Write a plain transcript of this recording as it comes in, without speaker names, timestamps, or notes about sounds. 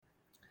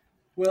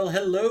Well,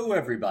 hello,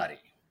 everybody.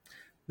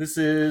 This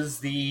is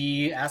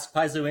the Ask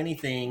Paizo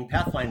Anything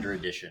Pathfinder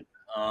edition.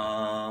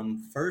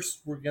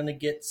 First, we're going to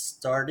get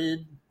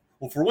started.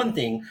 Well, for one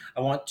thing,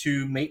 I want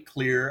to make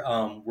clear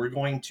we're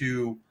going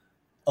to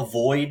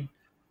avoid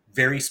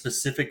very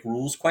specific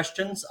rules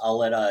questions. I'll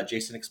let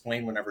Jason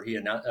explain whenever he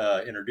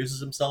introduces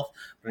himself.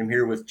 But I'm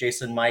here with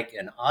Jason, Mike,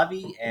 and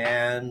Avi,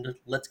 and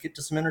let's get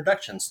to some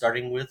introductions,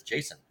 starting with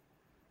Jason.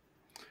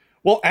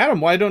 Well, Adam,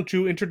 why don't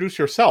you introduce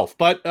yourself?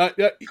 But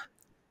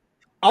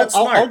That's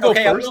I'll smart. go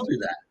Okay, I will first. do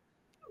that.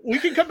 We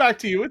can come back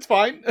to you. It's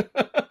fine.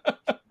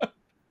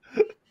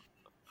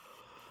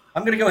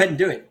 I'm going to go ahead and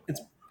do it.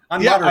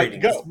 I'm Yeah, moderating.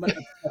 go.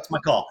 That's my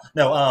call.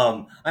 No,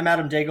 I'm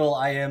Adam Daigle.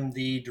 I am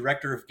the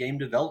director of game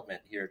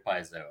development here at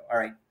Paizo. All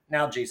right,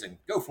 now Jason,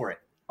 go for it.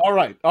 All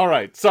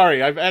right.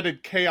 Sorry, I've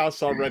added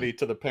chaos already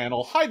to the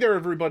panel. Hi there,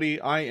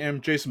 everybody. I am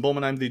Jason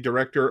Bowman. I'm the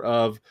director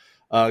of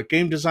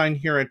game design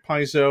here at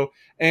Paizo.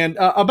 And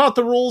about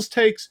the rules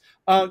takes,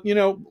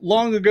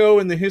 long ago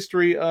in the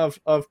history of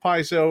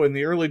Paizo, in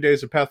the early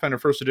days of Pathfinder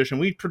First Edition,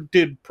 we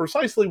did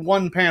precisely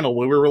one panel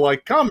where we were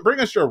like, come,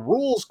 bring us your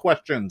rules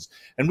questions,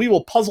 and we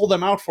will puzzle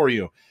them out for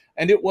you.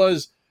 And it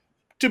was,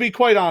 to be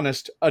quite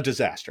honest, a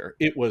disaster.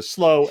 It was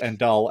slow and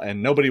dull,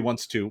 and nobody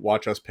wants to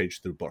watch us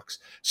page through books.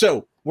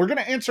 So we're going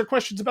to answer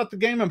questions about the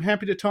game. I'm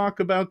happy to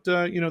talk about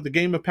the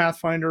game of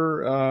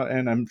Pathfinder,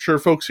 and I'm sure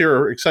folks here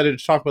are excited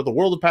to talk about the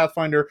world of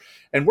Pathfinder.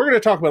 And we're going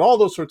to talk about all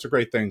those sorts of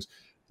great things.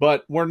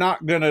 But we're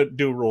not going to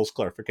do rules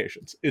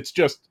clarifications. It's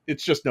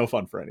just no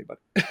fun for anybody.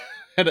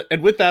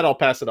 and with that, I'll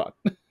pass it on.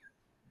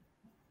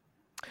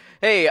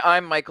 Hey,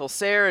 I'm Michael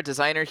Sayre, a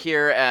designer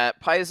here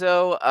at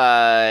Paizo.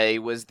 I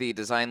was the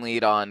design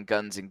lead on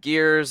Guns and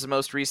Gears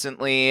most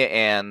recently,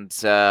 and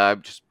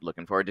I'm just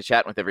looking forward to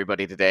chatting with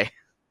everybody today.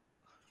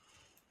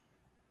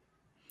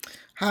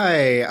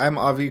 Hi, I'm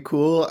Avi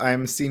Cool.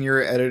 I'm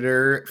senior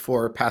editor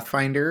for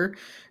Pathfinder,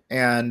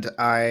 and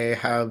I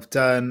have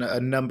done a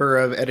number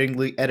of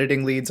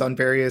editing leads on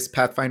various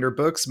Pathfinder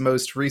books,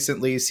 most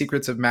recently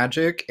Secrets of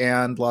Magic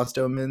and Lost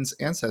Omens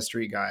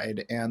Ancestry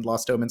Guide and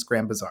Lost Omens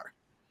Grand Bazaar.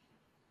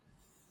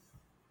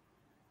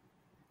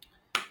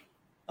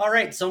 All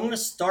right, so I'm going to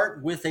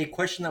start with a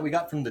question that we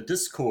got from the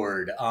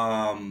Discord.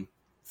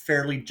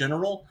 Fairly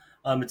general.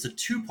 It's a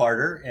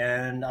two-parter,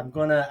 and I'm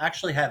going to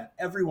actually have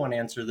everyone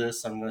answer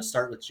this. I'm going to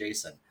start with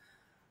Jason.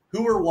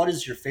 Who or what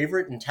is your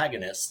favorite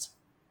antagonist?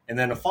 And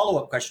then a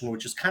follow-up question,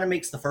 which just kind of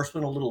makes the first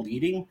one a little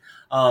leading,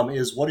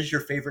 is what is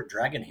your favorite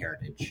dragon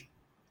heritage?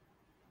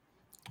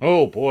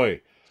 Oh, boy.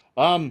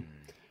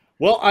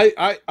 Well,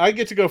 I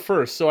get to go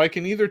first, so I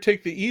can either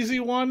take the easy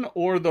one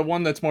or the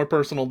one that's more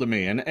personal to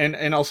me.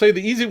 And I'll say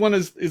the easy one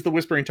is the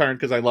Whispering Tyrant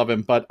because I love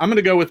him, but I'm going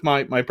to go with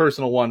my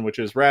personal one, which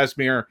is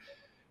Razmir.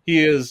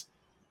 He is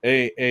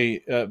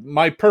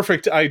my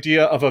perfect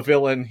idea of a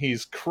villain.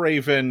 He's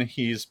craven,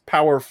 he's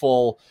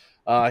powerful.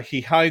 He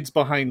hides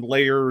behind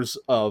layers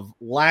of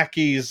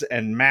lackeys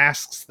and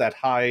masks that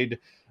hide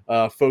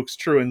folks'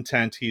 true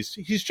intent.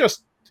 He's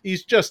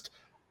just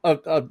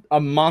a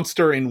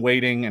monster in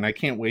waiting, and I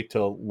can't wait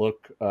to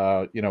look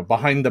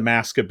behind the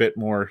mask a bit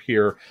more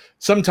here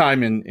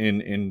sometime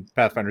in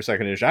Pathfinder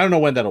Second Edition. I don't know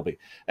when that'll be.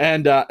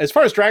 And as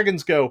far as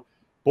dragons go,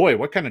 boy,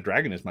 what kind of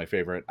dragon is my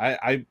favorite?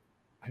 I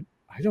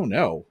don't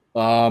know.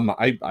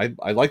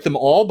 I like them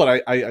all,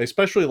 but I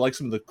especially like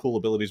some of the cool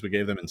abilities we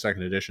gave them in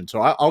Second Edition. So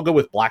I'll go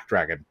with Black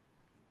Dragon.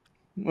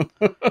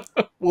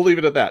 We'll leave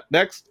it at that.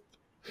 Next.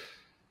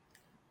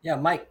 Yeah,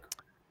 Mike.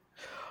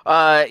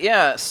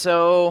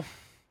 So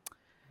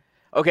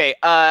okay,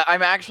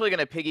 I'm actually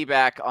going to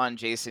piggyback on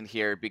Jason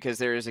here because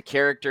there is a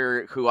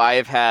character who I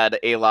have had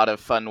a lot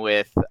of fun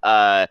with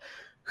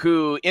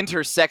who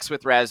intersects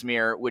with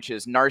Razmir, which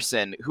is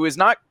Narsen, who is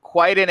not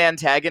quite an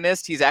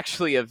antagonist. He's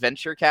actually a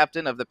venture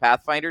captain of the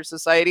Pathfinder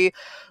Society,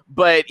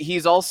 but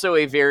he's also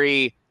a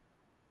very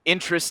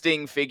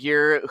interesting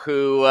figure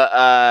who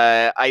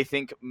I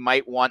think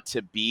might want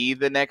to be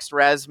the next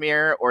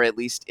Razmir, or at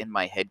least in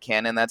my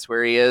headcanon, that's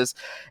where he is.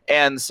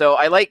 And so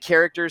I like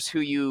characters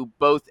who you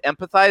both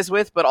empathize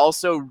with, but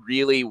also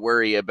really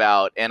worry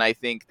about. And I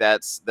think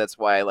that's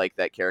why I like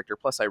that character.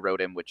 Plus, I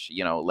wrote him, which,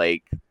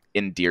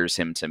 endears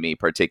him to me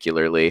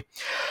particularly.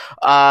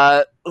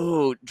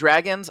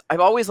 Dragons. I've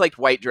always liked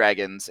white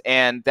dragons,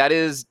 and that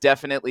is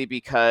definitely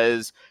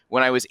because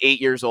when I was 8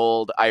 years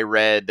old, I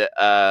read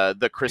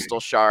The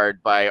Crystal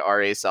Shard by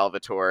R.A.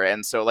 Salvatore,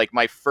 and so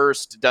my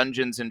first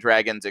Dungeons and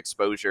Dragons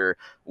exposure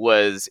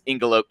was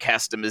Ingolok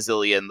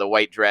Castamazillion, the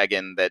white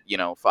dragon that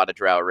fought a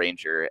Drow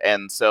Ranger,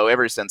 and so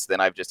ever since then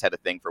I've just had a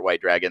thing for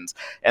white dragons.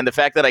 And the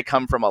fact that I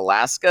come from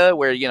Alaska,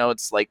 where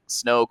it's like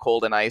snow,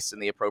 cold, and ice in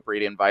the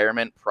appropriate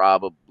environment,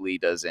 probably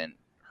doesn't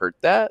hurt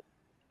that.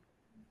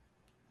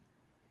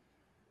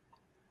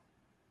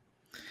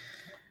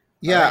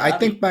 Yeah, All right, I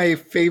think my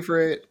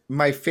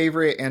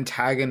favorite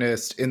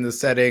antagonist in the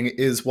setting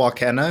is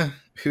Wakena,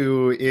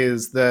 who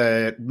is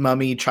the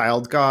mummy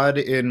child god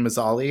in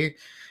Mazzali.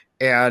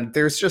 And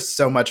there's just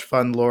so much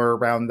fun lore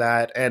around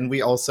that. And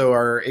we also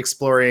are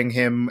exploring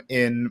him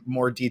in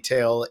more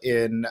detail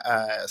in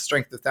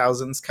Strength of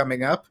Thousands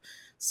coming up.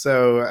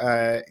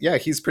 So yeah,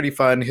 he's pretty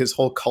fun. His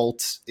whole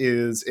cult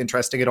is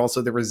interesting, and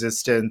also the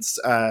resistance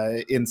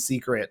in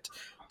secret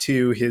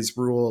to his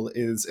rule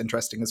is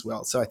interesting as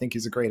well. So I think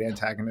he's a great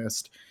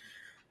antagonist.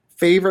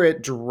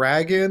 Favorite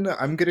dragon,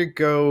 I'm gonna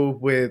go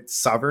with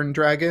sovereign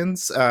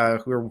dragons, who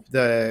are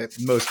the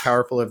most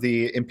powerful of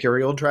the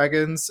imperial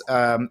dragons.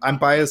 I'm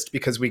biased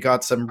because we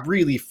got some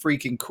really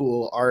freaking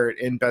cool art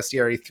in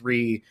Bestiary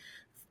 3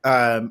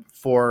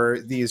 for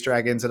these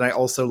dragons, and I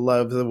also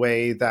love the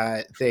way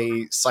that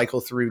they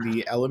cycle through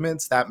the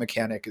elements. That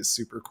mechanic is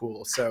super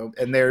cool. So,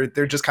 and they're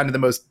just kind of the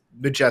most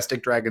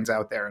majestic dragons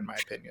out there, in my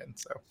opinion.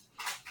 So,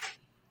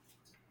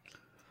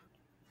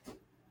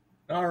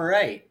 All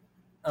right.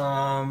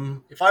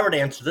 If I were to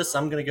answer this,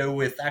 I'm going to go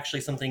with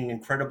actually something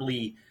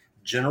incredibly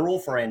general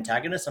for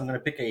antagonists. I'm going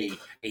to pick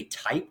a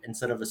type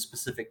instead of a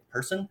specific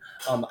person.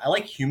 I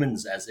like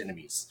humans as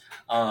enemies.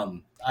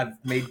 I've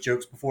made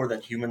jokes before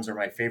that humans are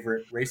my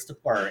favorite race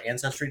or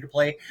ancestry to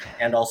play,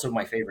 and also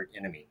my favorite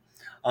enemy.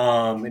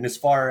 And as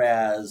far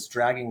as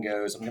dragon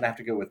goes, I'm going to have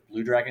to go with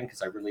blue dragon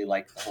because I really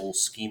like the whole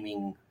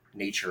scheming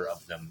nature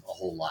of them a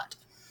whole lot.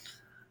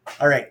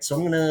 All right, so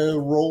I'm going to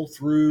roll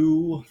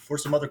through for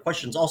some other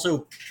questions.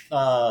 Also,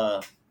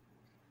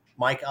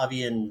 Mike,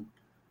 Avi, and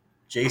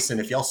Jason,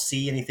 if y'all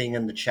see anything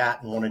in the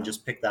chat and want to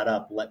just pick that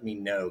up, let me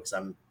know because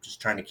I'm just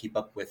trying to keep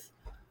up with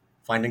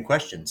finding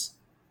questions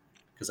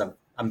because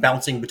I'm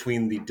bouncing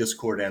between the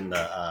Discord and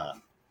the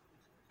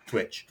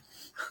Twitch.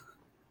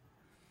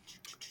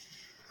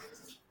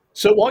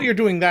 So while you're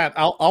doing that,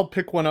 I'll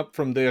pick one up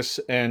from this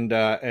and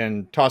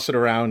toss it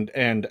around,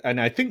 and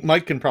I think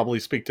Mike can probably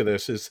speak to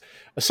this. Is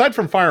aside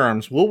from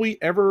firearms, will we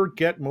ever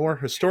get more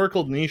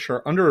historical niche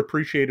or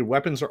underappreciated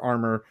weapons or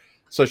armor,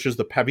 such as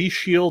the Pavis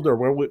shield, or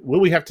will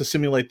we have to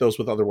simulate those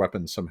with other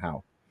weapons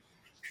somehow?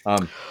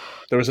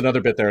 There was another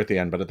bit there at the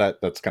end, but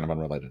that's kind of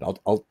unrelated.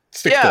 I'll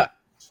stick to it.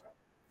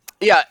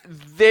 Yeah,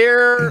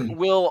 there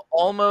will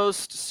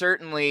almost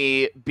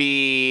certainly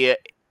be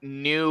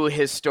new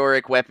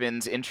historic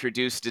weapons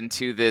introduced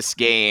into this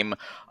game.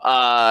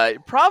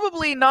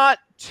 Probably not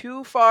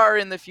too far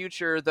in the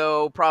future,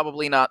 though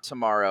probably not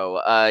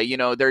tomorrow.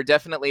 There are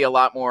definitely a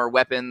lot more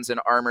weapons and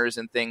armors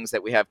and things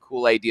that we have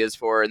cool ideas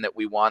for and that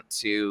we want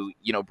to,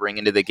 bring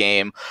into the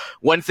game.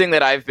 One thing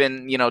that I've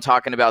been,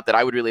 talking about that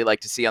I would really like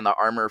to see on the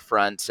armor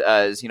front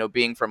is,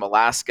 being from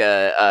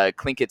Alaska,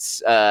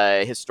 Clinkets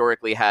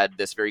historically had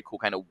this very cool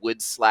kind of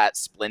wood slat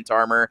splint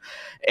armor.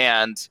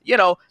 And,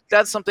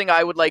 that's something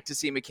I would like to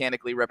see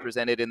mechanically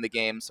represented in the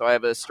game. So I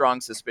have a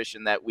strong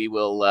suspicion that we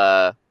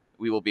will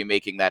be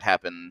making that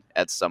happen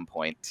at some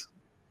point.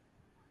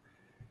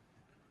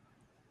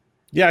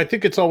 Yeah, I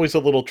think it's always a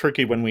little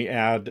tricky when we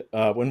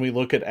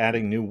look at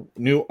adding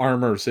new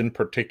armors in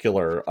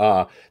particular.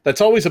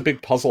 That's always a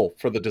big puzzle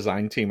for the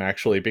design team,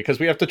 actually, because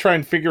we have to try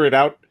and figure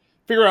out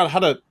how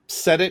to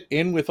set it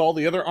in with all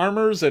the other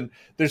armors, and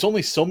there's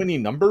only so many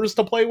numbers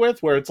to play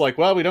with, where it's like,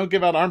 well, we don't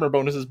give out armor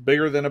bonuses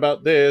bigger than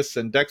about this,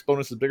 and dex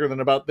bonuses bigger than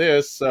about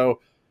this,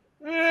 so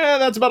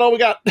that's about all we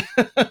got.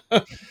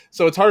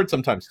 So it's hard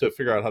sometimes to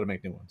figure out how to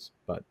make new ones.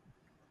 But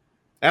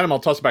Adam, I'll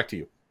toss it back to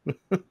you.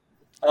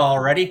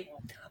 Alrighty.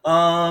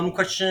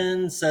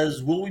 Question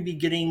says, will we be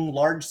getting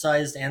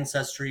large-sized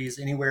ancestries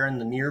anywhere in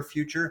the near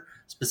future?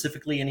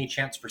 Specifically, any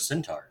chance for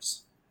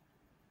centaurs?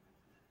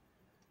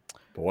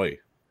 Boy.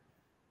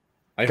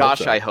 I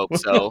hope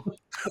so.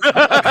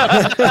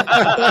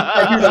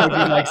 I knew that would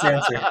be Mike's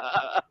answer.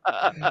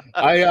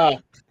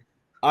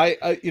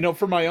 I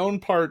for my own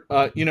part,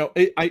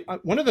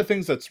 one of the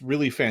things that's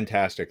really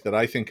fantastic that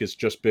I think has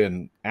just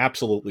been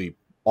absolutely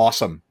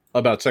awesome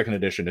about second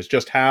edition is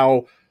just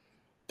how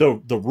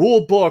the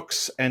rule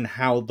books and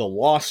how the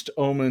Lost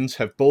Omens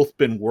have both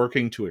been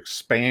working to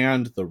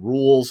expand the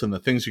rules and the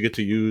things you get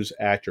to use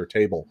at your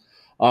table.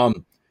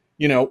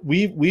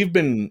 We've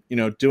been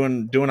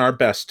doing our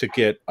best to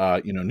get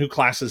new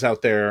classes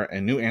out there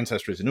and new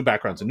ancestries and new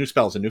backgrounds and new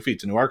spells and new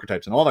feats and new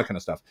archetypes and all that kind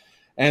of stuff.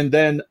 And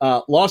then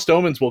Lost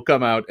Omens will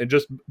come out and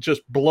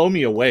just blow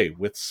me away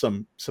with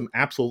some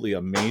absolutely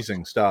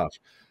amazing stuff.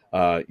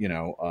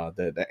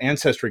 The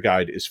Ancestry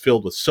Guide is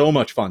filled with so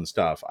much fun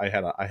stuff. I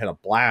had a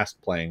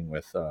blast playing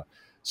with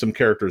some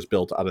characters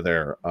built out of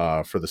there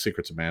for the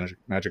Secrets of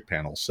Magic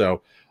panel.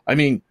 So, I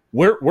mean,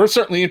 we're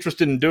certainly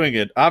interested in doing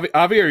it.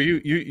 Avi, are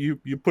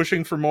you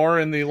pushing for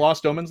more in the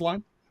Lost Omens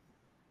line?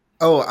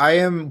 Oh, I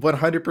am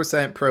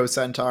 100% pro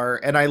Centaur,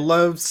 and I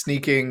love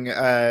sneaking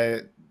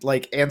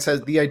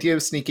the idea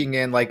of sneaking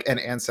in like an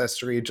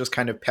ancestry just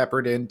kind of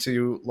peppered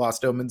into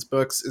Lost Omens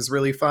books is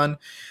really fun.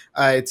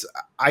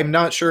 I'm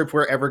not sure if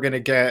we're ever going to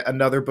get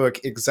another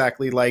book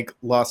exactly like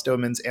Lost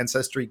Omens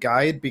Ancestry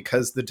Guide,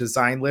 because the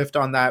design lift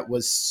on that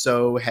was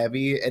so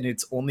heavy, and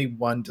it's only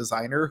one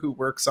designer who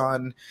works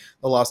on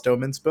the Lost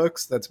Omens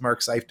books. That's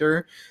Mark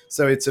Seifter.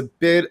 So it's a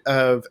bit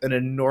of an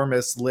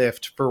enormous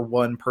lift for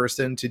one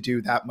person to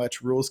do that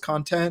much rules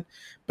content.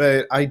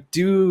 But I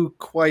do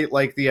quite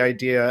like the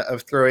idea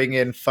of throwing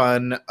in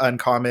fun,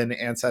 uncommon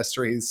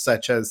ancestries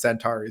such as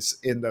centaurs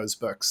in those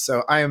books.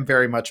 So I am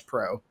very much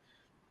pro.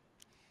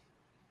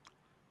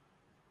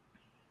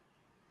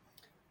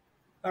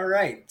 All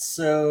right,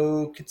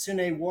 so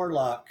Kitsune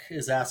Warlock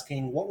is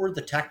asking, what were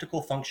the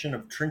tactical function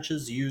of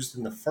trenches used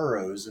in the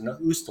furrows in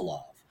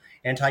Ustalav?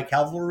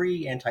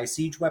 Anti-cavalry,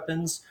 anti-siege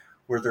weapons?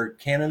 Were there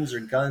cannons or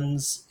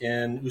guns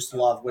in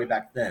Ustalav way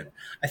back then?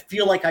 I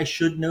feel like I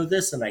should know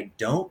this, and I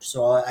don't.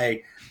 So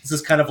this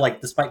is kind of like,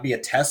 this might be a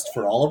test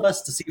for all of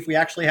us to see if we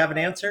actually have an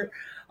answer.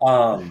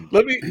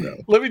 Let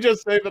me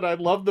just say that I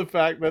love the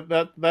fact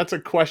that's a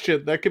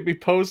question that could be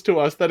posed to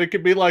us, that it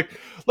could be like,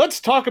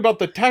 let's talk about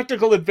the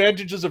tactical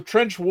advantages of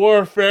trench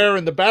warfare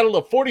in the Battle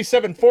of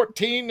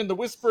 4714 and the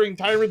Whispering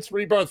Tyrant's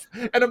Rebirth.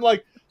 And I'm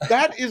like,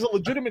 that is a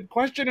legitimate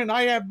question, and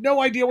I have no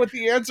idea what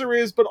the answer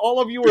is, but all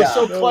of you are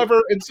so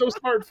clever and so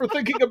smart for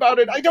thinking about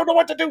it. I don't know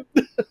what to do.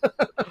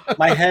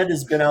 My head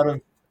has been out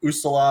of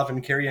Ustalav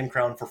and Carrion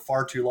Crown for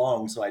far too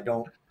long, so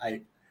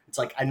it's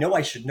like, I know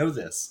I should know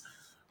this.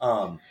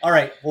 All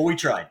right, well, we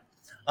tried.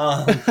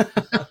 I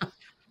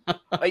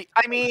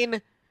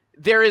mean,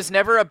 there is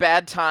never a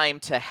bad time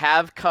to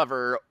have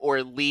cover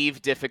or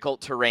leave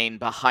difficult terrain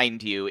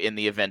behind you in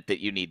the event that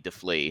you need to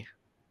flee.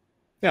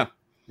 Yeah,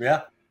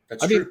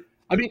 that's true.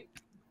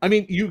 I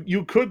mean,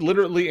 you could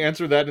literally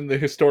answer that in the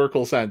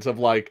historical sense of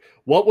like,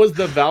 what was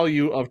the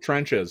value of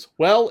trenches?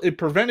 Well, it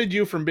prevented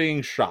you from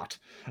being shot,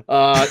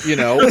 or hit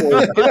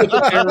with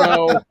an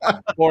arrow,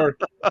 or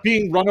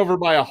being run over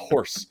by a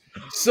horse.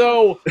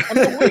 So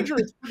the wager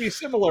is pretty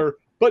similar,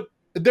 but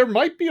there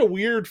might be a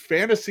weird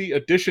fantasy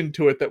addition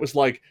to it that was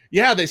like,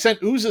 yeah, they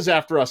sent oozes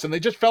after us, and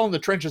they just fell in the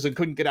trenches and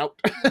couldn't get out.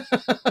 I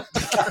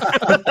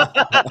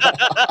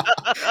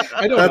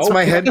don't know. That's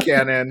my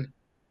headcanon.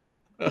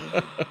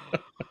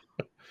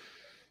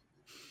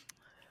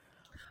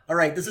 All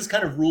right, this is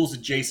kind of rules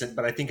adjacent,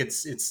 but I think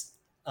it's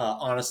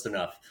honest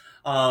enough.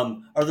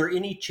 Are there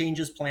any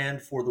changes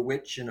planned for the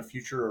Witch in a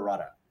future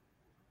errata?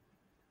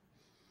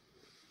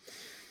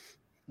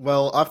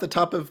 Well, off the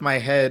top of my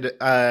head,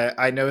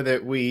 I know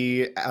that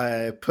we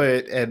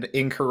put an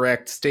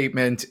incorrect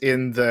statement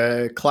in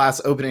the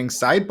class opening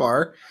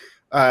sidebar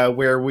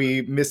where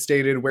we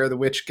misstated where the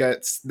witch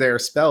gets their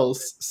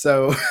spells.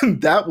 So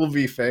that will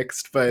be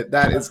fixed, but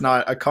that is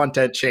not a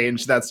content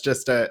change. That's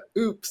just a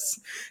oops.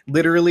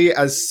 Literally,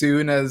 as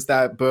soon as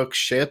that book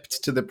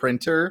shipped to the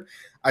printer,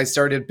 I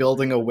started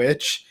building a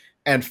witch.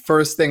 And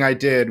first thing I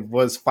did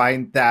was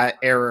find that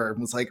error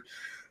and was like,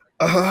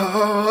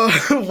 why?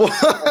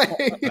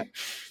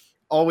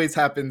 Always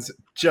happens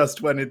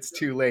just when it's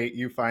too late.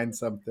 You find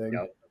something.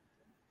 Yep.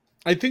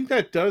 I think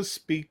that does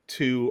speak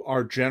to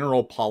our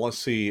general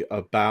policy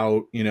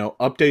about,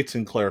 updates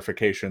and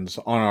clarifications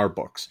on our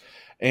books.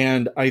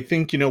 And I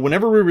think,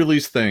 whenever we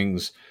release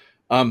things,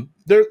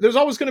 there's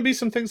always going to be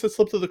some things that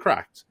slip through the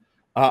cracks.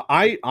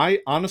 I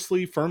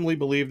honestly firmly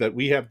believe that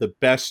we have the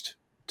best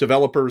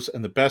developers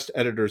and the best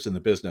editors in the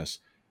business.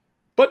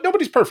 But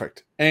nobody's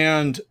perfect.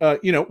 And,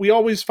 we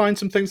always find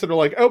some things that are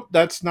like, oh,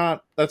 that's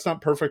not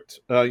perfect.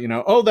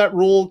 That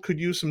rule could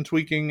use some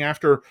tweaking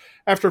after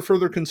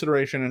further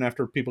consideration and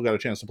after people got a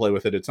chance to play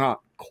with it. It's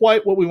not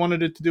quite what we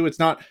wanted it to do. It's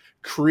not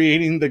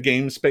creating the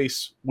game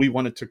space we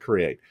wanted to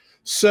create.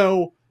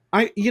 So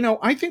I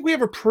think we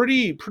have a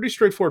pretty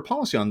straightforward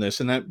policy on this,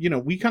 and that,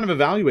 we kind of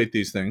evaluate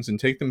these things and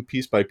take them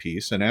piece by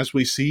piece. And as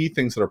we see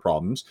things that are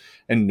problems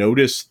and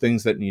notice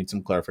things that need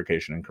some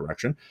clarification and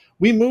correction,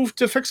 we move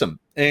to fix them.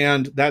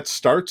 And that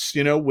starts,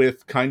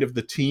 with kind of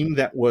the team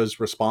that was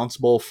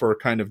responsible for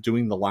kind of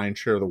doing the lion's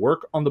share of the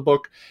work on the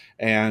book.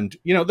 And,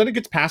 then it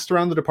gets passed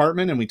around the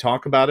department and we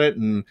talk about it.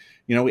 And,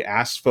 we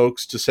ask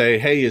folks to say,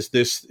 hey, is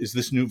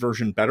this new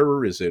version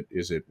better? Is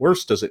it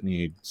worse? Does it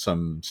need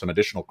some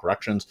additional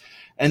corrections?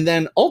 And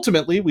then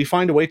ultimately we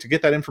find a way to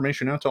get that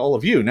information out to all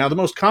of you. Now, the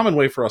most common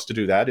way for us to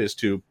do that is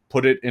to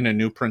put it in a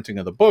new printing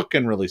of the book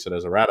and release it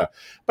as errata.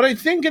 But I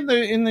think in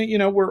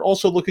the we're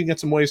also looking at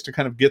some ways to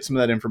kind of get some of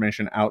that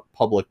information out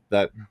public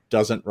that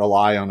doesn't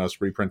rely on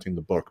us reprinting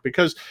the book,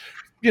 because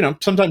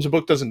sometimes a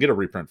book doesn't get a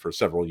reprint for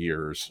several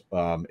years,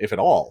 if at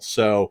all.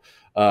 So,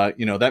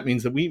 that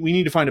means that we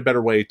need to find a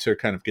better way to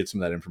kind of get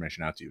some of that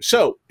information out to you.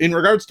 So in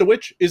regards to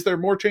Witch, is there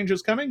more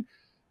changes coming?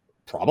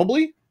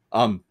 Probably.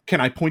 Can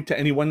I point to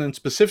anyone in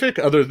specific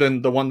other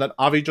than the one that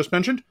Avi just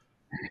mentioned?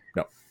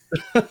 No.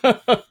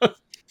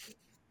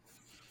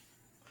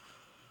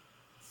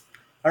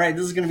 All right,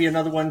 this is going to be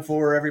another one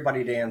for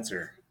everybody to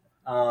answer.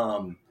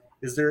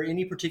 Is there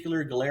any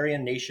particular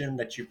Galarian nation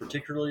that you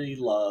particularly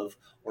love,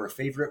 or a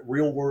favorite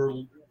real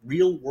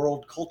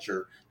world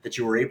culture that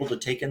you were able to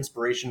take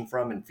inspiration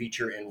from and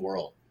feature in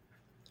world?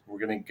 We're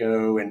going to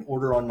go in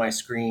order on my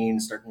screen,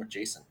 starting with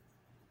Jason.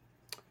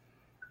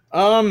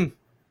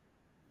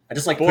 I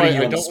just like putting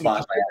you on the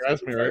spot.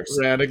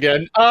 Ran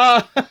again.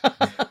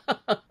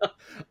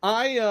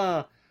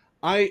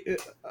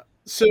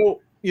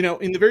 So,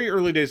 in the very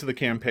early days of the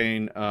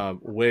campaign,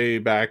 way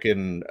back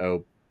in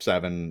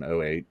 07,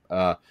 08,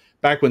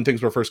 back when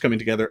things were first coming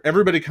together,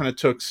 everybody kind of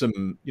took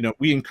some,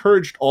 we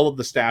encouraged all of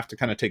the staff to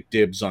kind of take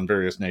dibs on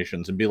various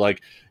nations and be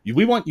like,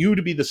 we want you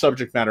to be the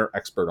subject matter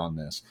expert on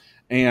this.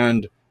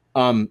 And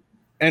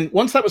And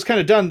once that was kind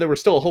of done, there were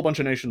still a whole bunch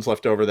of nations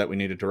left over that we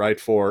needed to write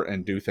for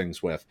and do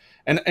things with.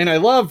 And I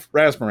love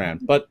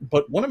Razmoran, but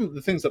one of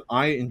the things that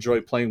I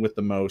enjoy playing with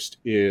the most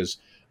is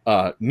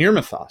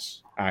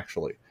Nirmathas,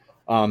 actually.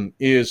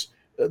 Is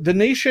the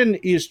nation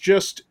is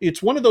just,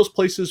 it's one of those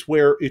places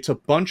where it's a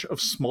bunch of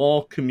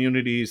small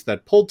communities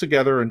that pull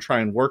together and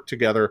try and work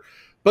together,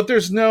 but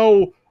there's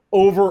no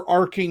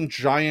overarching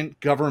giant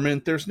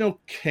government. There's no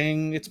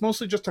king. It's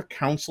mostly just a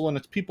council, and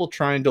it's people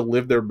trying to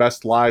live their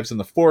best lives in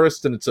the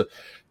forest. And it's a,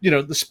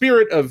 the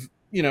spirit of,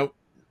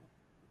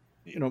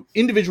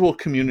 individual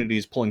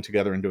communities pulling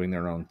together and doing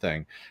their own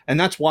thing. And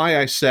that's why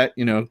I set,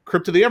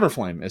 Crypt of the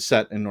Everflame is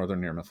set in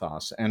Northern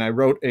Nirmathas. And I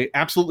wrote a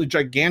absolutely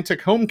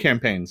gigantic home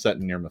campaign set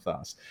in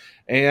Nirmathas.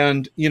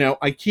 And,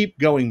 I keep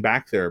going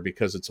back there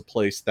because it's a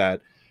place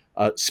that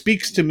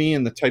speaks to me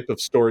and the type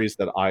of stories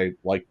that I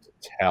like to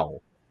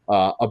tell.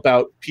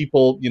 About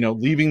people,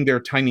 leaving their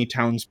tiny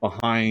towns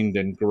behind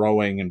and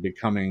growing and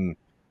becoming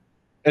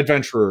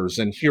adventurers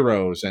and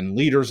heroes and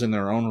leaders in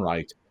their own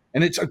right.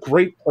 And it's a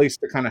great place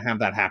to kind of have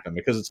that happen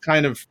because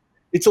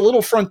it's a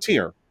little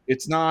frontier.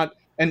 It's not,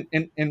 and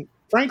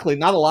frankly,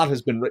 not a lot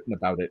has been written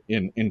about it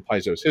in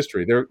Paizo's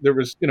history. There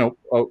was,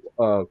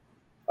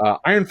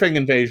 Iron Fang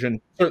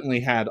invasion certainly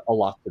had a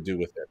lot to do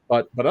with it.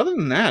 But other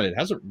than that, it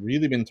hasn't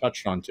really been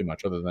touched on too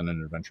much other than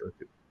an adventure or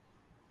two.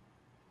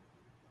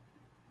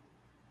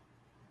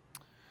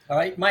 All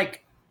right,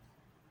 Mike.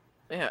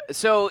 Yeah,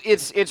 so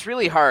it's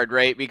really hard,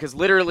 right? Because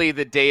literally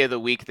the day of the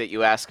week that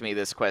you ask me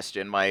this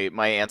question, my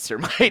answer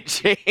might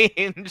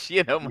change,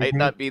 might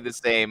not be the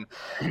same.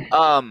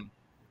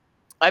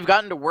 I've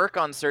gotten to work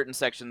on certain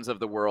sections of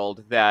the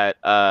world that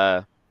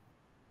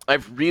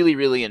I've really,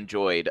 really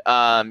enjoyed.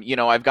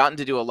 I've gotten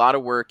to do a lot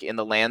of work in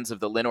the lands of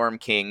the Linorm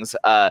Kings,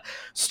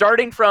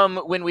 starting from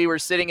when we were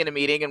sitting in a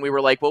meeting and we were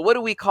like, well, what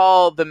do we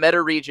call the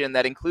meta region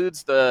that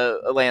includes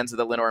the lands of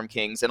the Linorm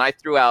Kings? And I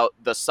threw out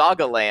the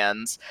Saga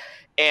lands,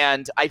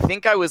 and I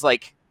think I was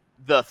like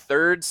the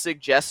third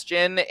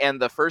suggestion and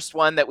the first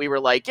one that we were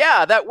like,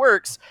 yeah, that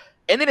works.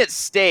 And then it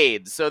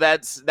stayed. So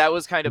that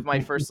was kind of my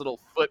first little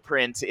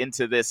footprint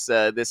into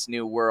this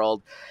new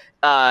world.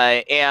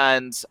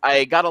 And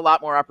I got a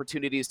lot more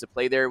opportunities to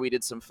play there. We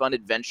did some fun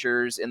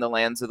adventures in the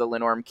lands of the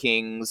Linorm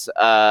Kings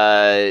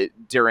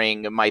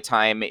during my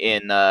time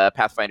in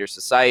Pathfinder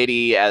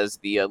Society as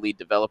the lead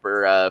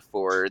developer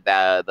for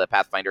the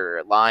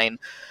Pathfinder line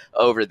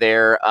over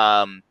there.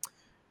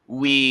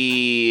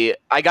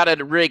 I got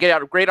a really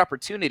great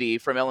opportunity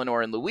from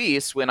Eleanor and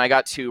Luis when I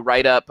got to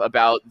write up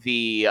about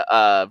the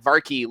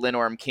Varki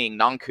Linorm King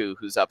Nanku,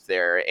 who's up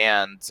there,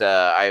 and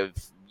I've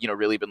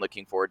really been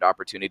looking forward to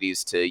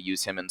opportunities to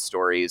use him in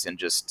stories and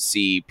just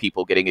see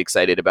people getting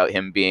excited about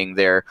him being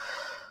there.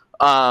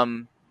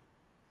 I've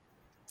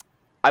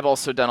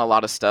also done a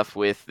lot of stuff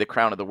with the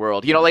Crown of the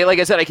World. Like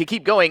I said, I could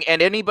keep going,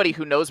 and anybody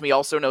who knows me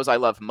also knows I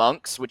love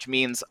monks, which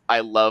means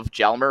I love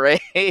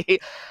Jalmaray.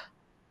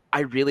 I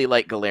really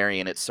like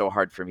Galarian. It's so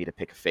hard for me to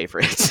pick a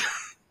favorite.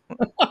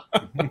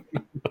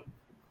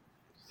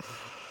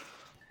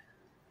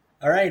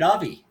 All right,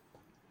 Avi.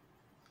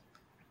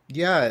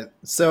 Yeah,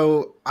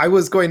 so I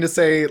was going to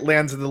say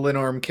Lands of the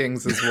Linorm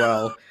Kings as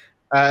well.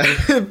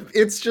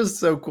 It's just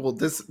so cool.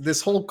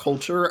 This whole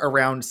culture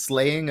around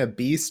slaying a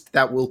beast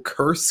that will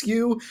curse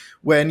you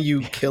when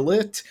you kill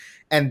it,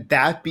 and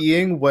that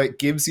being what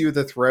gives you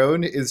the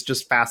throne is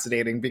just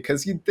fascinating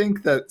because you'd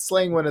think that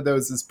slaying one of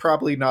those is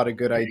probably not a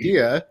good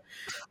idea.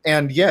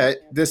 And yet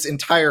this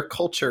entire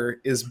culture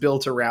is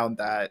built around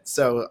that.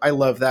 So I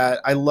love that.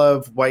 I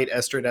love White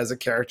Estrid as a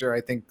character.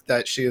 I think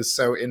that she is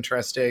so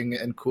interesting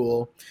and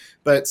cool.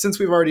 But since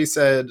we've already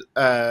said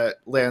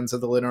Lands of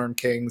the Linorm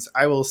Kings,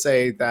 I will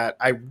say that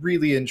I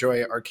really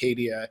enjoy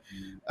Arcadia.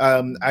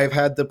 I've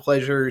had the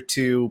pleasure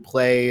to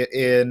play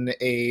in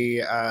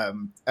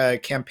a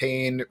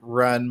campaign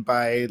run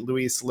by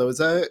Luis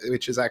Loza,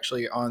 which is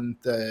actually on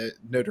the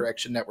No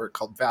Direction Network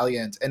called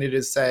Valiant, and it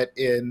is set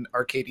in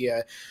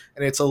Arcadia.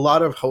 And it's a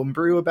lot of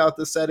homebrew about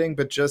the setting,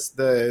 but just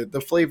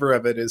the flavor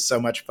of it is so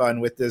much fun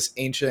with this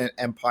ancient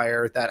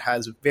empire that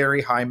has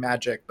very high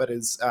magic, but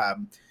is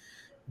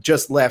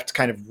just left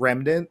kind of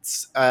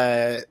remnants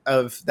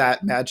of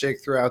that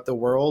magic throughout the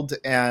world.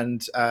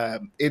 And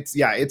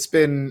it's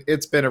been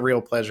a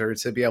real pleasure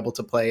to be able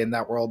to play in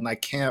that world. And I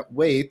can't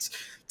wait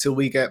till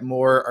we get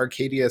more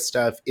Arcadia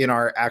stuff in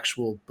our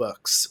actual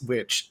books,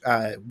 which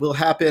will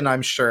happen,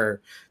 I'm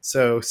sure.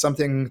 So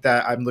something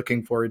that I'm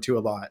looking forward to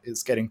a lot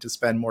is getting to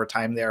spend more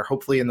time there,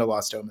 hopefully in the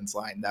Lost Omens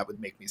line. That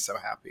would make me so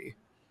happy.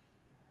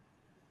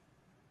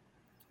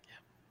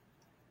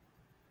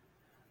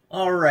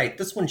 All right,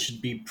 this one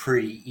should be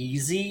pretty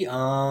easy.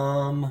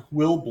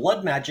 Will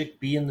blood magic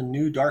be in the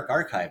new Dark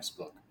Archives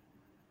book?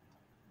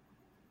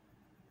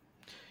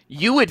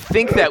 You would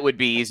think that would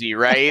be easy,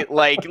 right?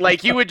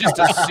 Like you would just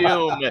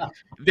assume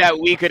that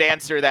we could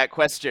answer that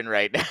question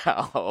right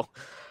now.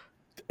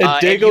 And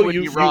Daigle, you would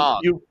be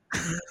wrong.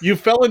 You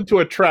fell into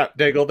a trap,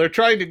 Daigle. They're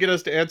trying to get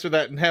us to answer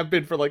that and have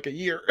been for like a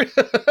year.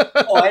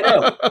 Oh, I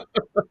know.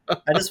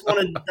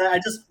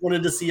 just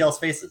wanted to see y'all's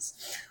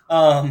faces.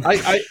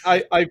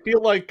 I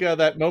feel like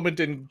that moment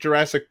in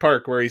Jurassic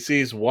Park where he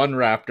sees one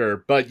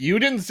raptor, but you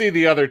didn't see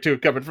the other two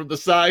coming from the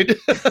side.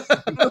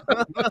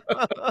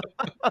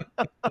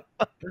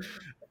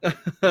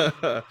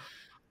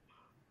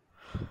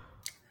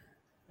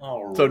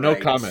 All so no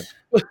right. comment.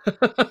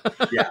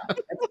 Yeah,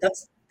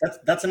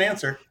 that's an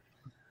answer.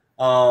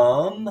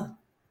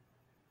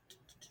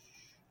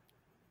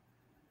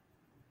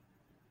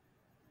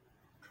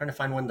 Trying to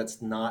find one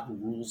that's not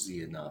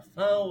rulesy enough.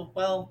 Oh,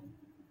 well.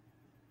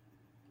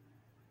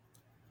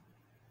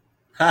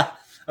 Ha!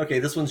 Okay,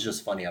 this one's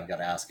just funny. I've got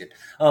to ask it.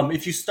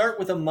 If you start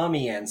with a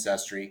mummy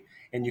ancestry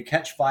and you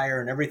catch fire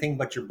and everything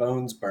but your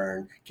bones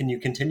burn, can you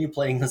continue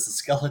playing as a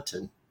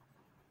skeleton?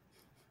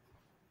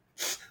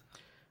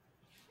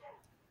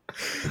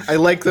 I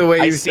like the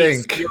way you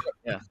think.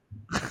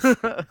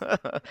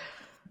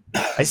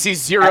 I see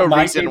zero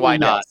reason why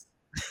not.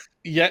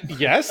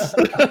 Yes.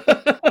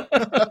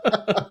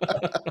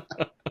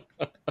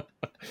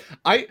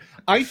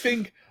 I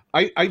think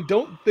I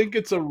don't think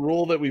it's a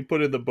rule that we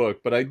put in the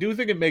book, but I do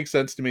think it makes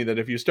sense to me that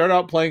if you start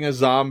out playing a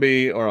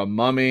zombie or a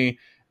mummy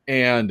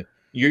and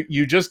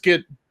you just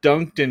get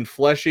dunked in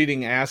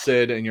flesh-eating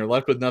acid and you're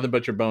left with nothing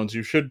but your bones,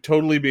 you should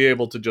totally be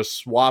able to just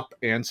swap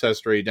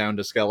ancestry down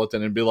to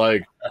skeleton and be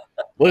like,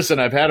 listen,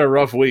 I've had a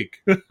rough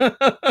week.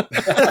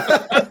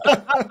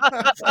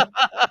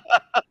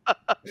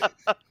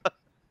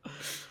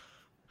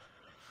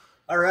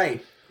 All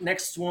right,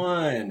 next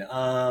one.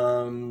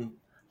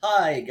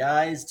 Hi,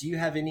 guys. Do you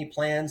have any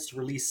plans to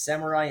release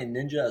Samurai and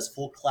Ninja as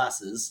full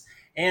classes?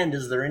 And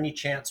is there any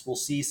chance we'll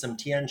see some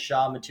Tian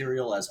Sha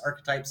material as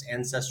archetypes,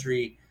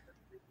 ancestry,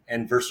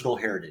 and versatile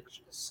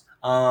heritages?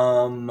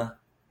 I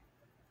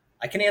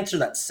can answer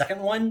that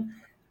second one.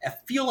 I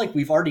feel like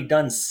we've already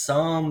done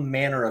some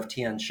manner of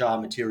Tian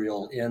Sha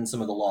material in some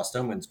of the Lost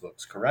Omens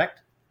books,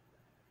 correct?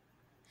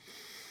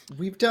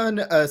 We've done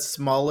a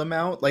small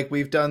amount. Like,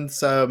 we've done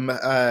some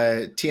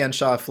Tian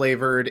Sha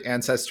flavored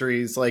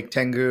ancestries like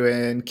Tengu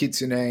and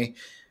Kitsune.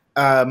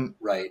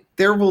 Right.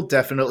 There will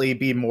definitely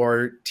be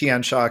more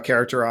Tian Sha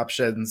character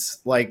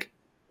options. Like,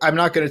 I'm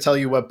not going to tell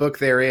you what book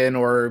they're in,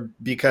 or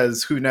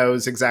because who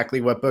knows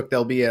exactly what book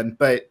they'll be in.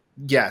 But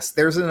yes,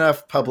 there's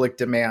enough public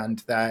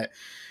demand that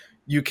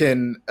you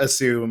can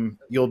assume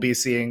you'll be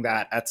seeing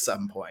that at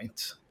some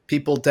point.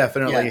 People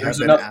definitely have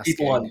been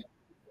asking.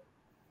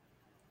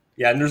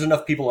 Yeah, and there's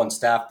enough people on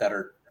staff that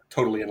are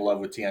totally in love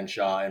with Tian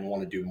Sha and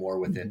want to do more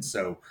with it.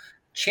 So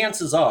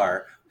chances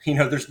are,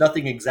 there's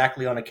nothing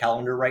exactly on a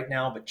calendar right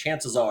now, but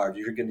chances are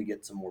you're going to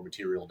get some more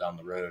material down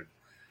the road.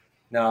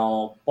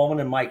 Now, Bowman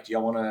and Mike, do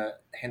y'all want to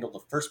handle the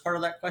first part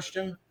of that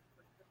question?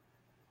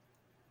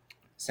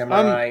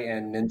 Samurai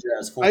and Ninja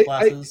as full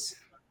classes?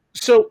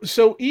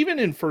 So even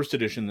in first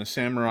edition, the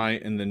Samurai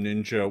and the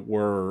Ninja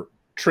were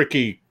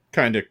tricky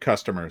kind of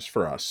customers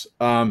for us.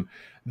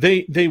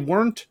 They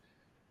weren't.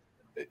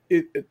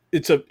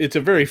 It's a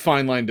very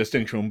fine line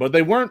distinction, but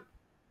they weren't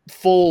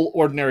full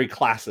ordinary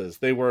classes.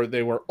 They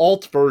were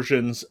alt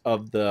versions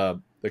of the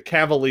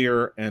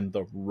Cavalier and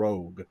the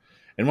Rogue.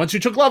 And once you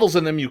took levels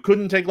in them, you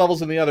couldn't take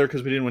levels in the other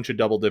because we didn't want you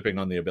double dipping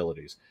on the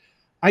abilities.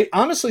 I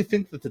honestly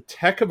think that the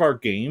tech of our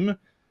game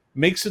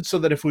makes it so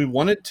that if we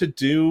wanted to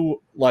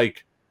do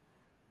like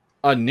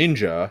a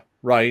ninja,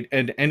 right,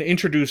 and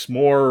introduce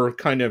more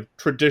kind of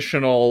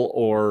traditional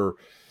or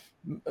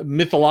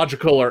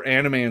mythological or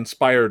anime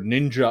inspired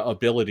ninja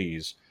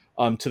abilities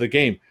to the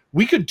game,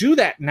 we could do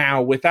that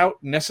now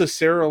without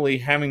necessarily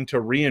having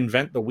to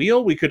reinvent the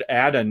wheel. We could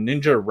add a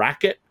ninja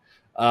racket,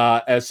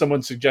 as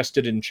someone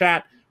suggested in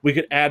chat. We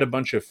could add a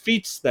bunch of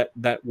feats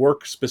that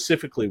work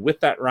specifically with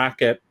that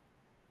racket,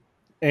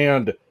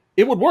 and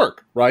it would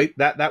work, right?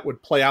 That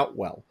would play out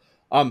well.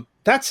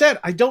 That said,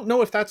 I don't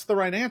know if that's the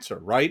right answer,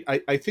 right?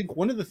 I think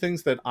one of the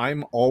things that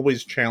I'm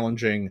always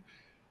challenging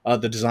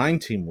the design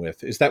team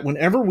with is that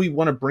whenever we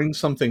want to bring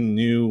something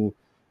new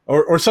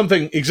or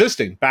something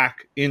existing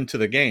back into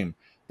the game,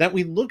 that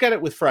we look at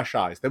it with fresh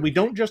eyes, that we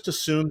don't just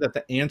assume that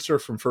the answer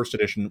from first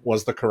edition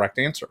was the correct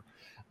answer,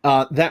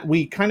 that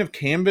we kind of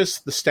canvass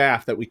the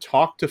staff, that we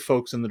talk to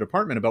folks in the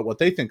department about what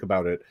they think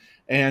about it,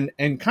 and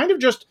kind of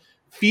just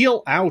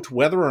feel out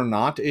whether or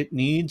not it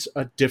needs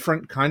a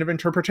different kind of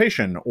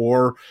interpretation,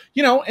 or,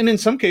 and in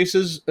some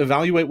cases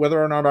evaluate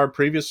whether or not our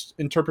previous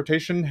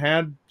interpretation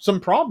had some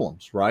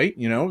problems, right?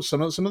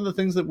 Some of the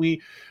things that we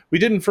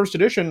did in first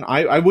edition,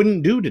 I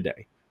wouldn't do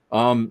today.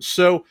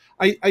 So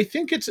I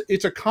think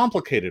it's a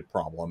complicated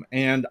problem.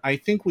 And I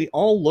think we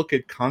all look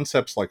at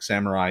concepts like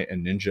Samurai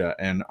and Ninja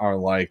and are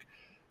like,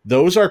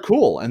 those are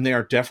cool, and they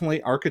are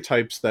definitely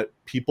archetypes that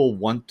people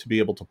want to be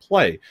able to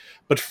play.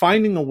 But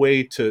finding a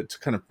way to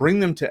kind of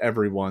bring them to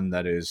everyone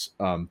that is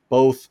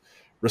both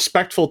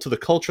respectful to the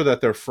culture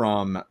that they're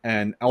from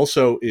and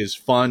also is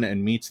fun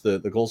and meets the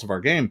goals of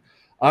our game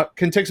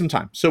can take some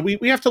time. So we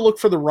have to look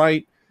for the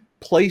right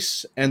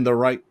place and the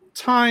right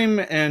time,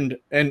 and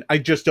I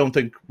just don't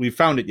think we've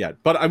found it yet.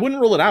 But I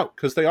wouldn't rule it out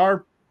because they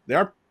are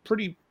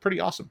pretty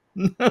awesome.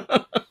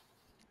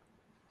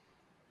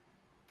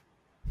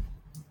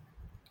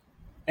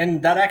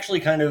 And that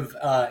actually kind of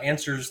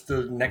answers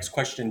the next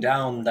question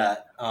down.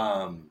 That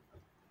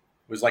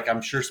was like,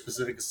 I'm sure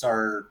specifics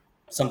are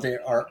something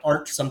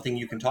aren't something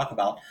you can talk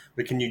about,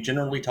 but can you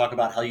generally talk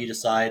about how you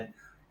decide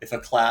if a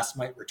class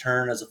might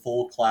return as a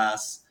full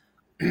class,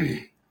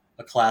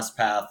 a class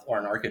path, or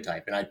an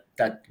archetype? And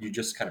that you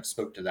just kind of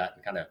spoke to that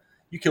and kind of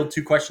you killed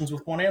two questions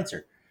with one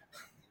answer.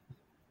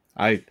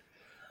 I'm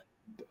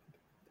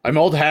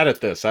old hat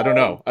at this. I don't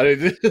know.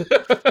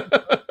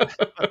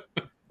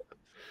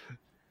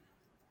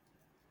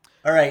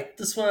 All right,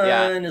 this one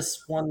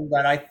is one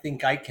that I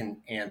think I can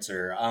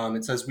answer.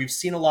 It says, we've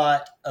seen a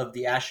lot of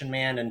the Ashen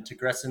Man and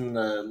Tigressin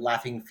the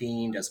Laughing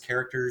Fiend as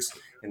characters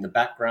in the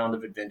background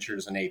of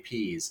adventures and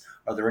APs.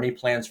 Are there any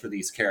plans for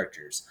these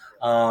characters?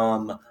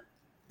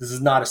 This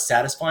is not a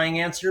satisfying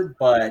answer,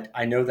 but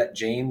I know that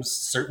James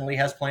certainly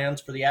has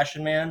plans for the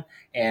Ashen Man,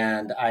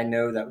 and I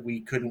know that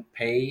we couldn't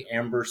pay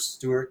Amber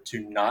Stewart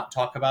to not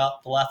talk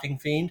about the Laughing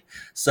Fiend.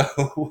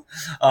 So,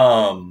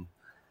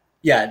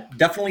 yeah,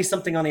 definitely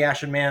something on the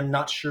Ashen Man.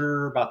 Not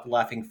sure about the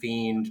Laughing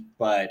Fiend,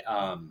 but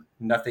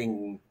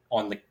nothing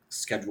on the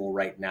schedule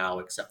right now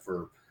except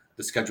for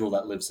the schedule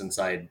that lives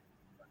inside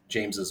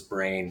James's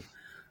brain.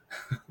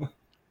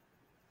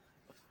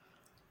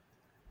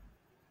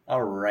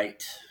 All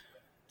right.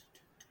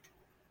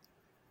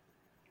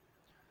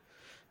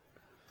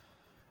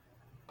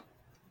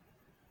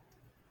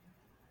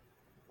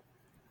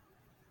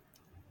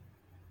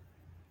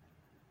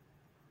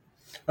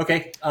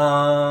 Okay.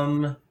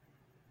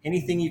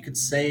 Anything you could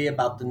say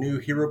about the new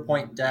Hero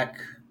Point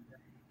deck?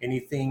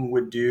 Anything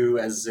would do,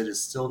 as it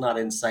is still not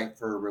in sight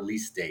for a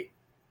release date.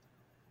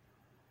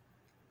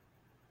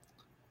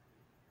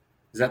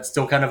 Is that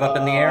still kind of up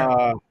in the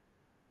air?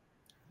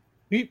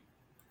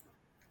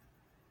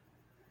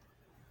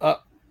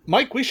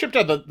 Mike, we shipped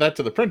out that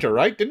to the printer,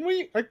 right? Didn't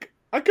we?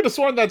 I could have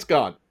sworn that's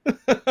gone.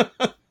 Yeah,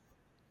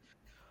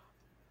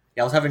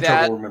 I was having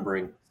trouble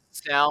remembering.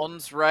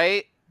 Sounds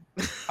right.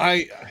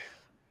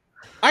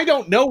 I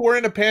don't know. We're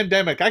in a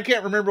pandemic. I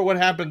can't remember what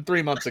happened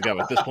 3 months ago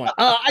at this point.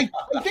 I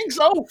think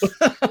so.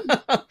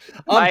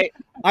 I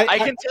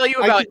can tell you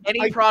about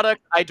any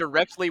product I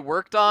directly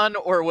worked on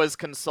or was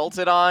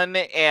consulted on,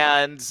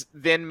 and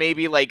then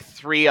maybe like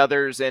 3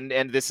 others, and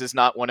this is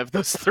not one of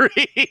those 3.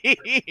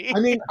 I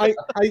mean,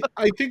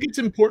 I think it's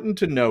important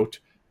to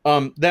note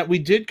that we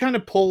did kind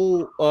of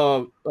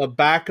pull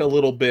back a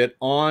little bit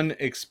on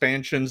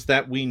expansions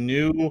that we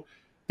knew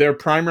their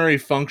primary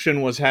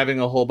function was having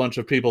a whole bunch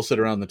of people sit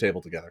around the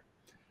table together.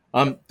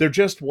 There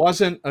just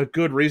wasn't a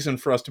good reason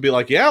for us to be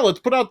like, yeah, let's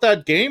put out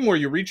that game where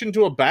you reach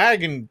into a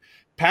bag and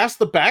pass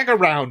the bag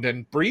around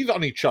and breathe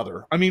on each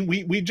other. I mean,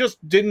 we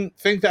just didn't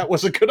think that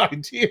was a good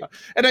idea.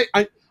 And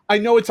I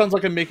know it sounds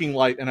like I'm making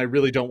light, and I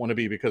really don't want to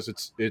be, because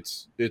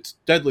it's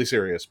deadly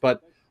serious.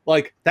 But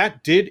like,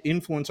 that did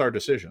influence our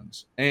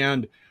decisions.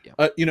 And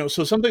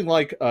so something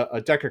like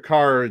a deck of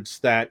cards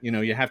that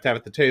you have to have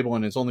at the table,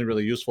 and it's only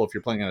really useful if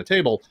you're playing on a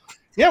table.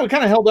 Yeah, we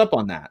kind of held up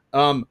on that.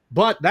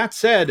 But that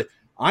said,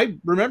 I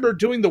remember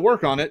doing the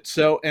work on it,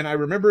 and I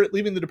remember it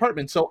leaving the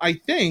department. So I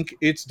think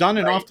it's done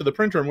and off to the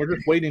printer, and we're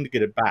just waiting to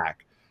get it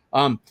back.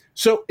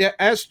 So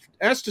as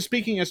to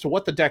speaking as to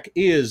what the deck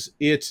is,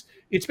 it's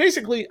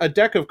basically a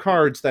deck of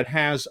cards that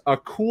has a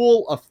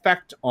cool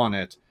effect on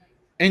it,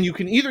 and you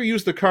can either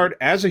use the card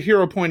as a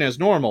hero point as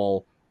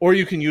normal, or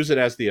you can use it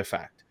as the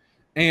effect.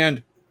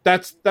 And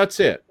that's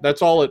it.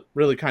 That's all it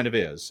really kind of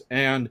is.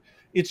 And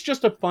it's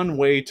just a fun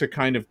way to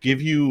kind of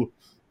give you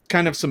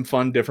kind of some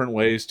fun different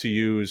ways to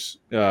use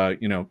your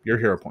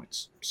hero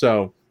points.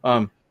 So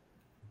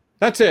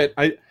that's it.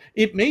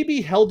 It may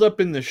be held up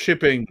in the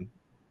shipping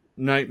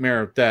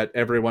nightmare that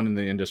everyone in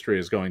the industry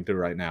is going through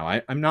right now.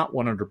 I'm not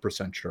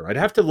 100% sure. I'd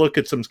have to look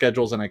at some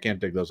schedules, and I can't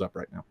dig those up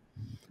right now.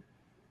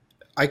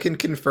 I can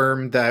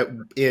confirm that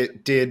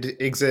it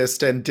did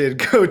exist and did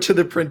go to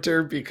the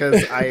printer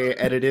because I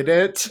edited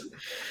it.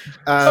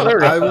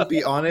 I will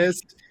be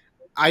honest,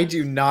 I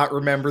do not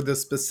remember the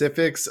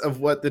specifics of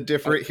what the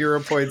different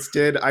hero points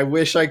did. I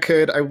wish I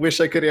could. I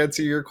wish I could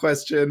answer your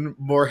question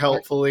more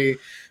helpfully.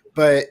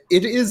 But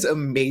it is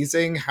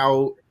amazing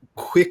how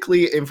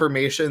quickly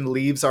information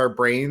leaves our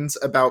brains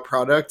about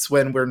products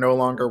when we're no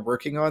longer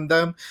working on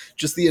them.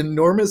 Just the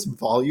enormous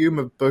volume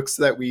of books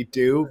that we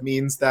do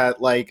means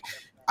that, like,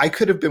 I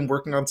could have been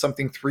working on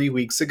something 3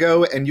 weeks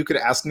ago, and you could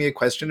ask me a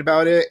question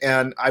about it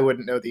and I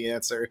wouldn't know the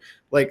answer.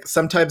 Like,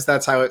 sometimes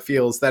that's how it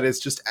feels. That is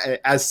just,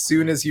 as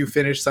soon as you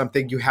finish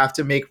something, you have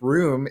to make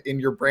room in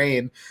your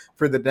brain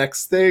for the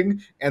next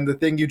thing, and the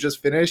thing you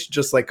just finished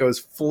just like goes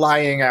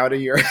flying out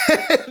of your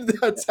head.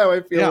 That's how I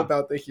feel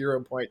about the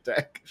Hero Point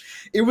deck.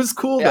 It was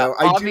cool though.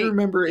 I do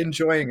remember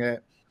enjoying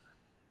it.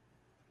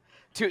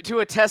 To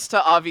attest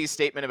to Avi's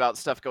statement about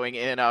stuff going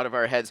in and out of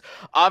our heads,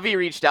 Avi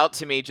reached out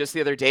to me just the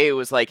other day. It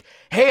was like,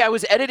 hey, I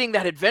was editing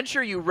that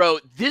adventure you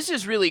wrote. This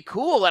is really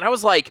cool. And I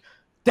was like,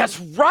 that's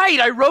right,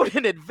 I wrote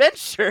an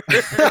adventure.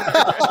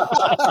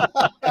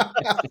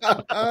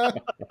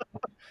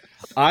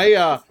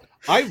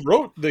 I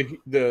wrote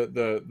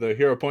the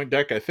Hero Point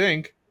deck, I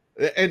think.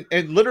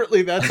 And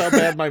literally that's how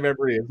bad my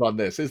memory is on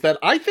this, is that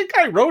I think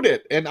I wrote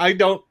it and I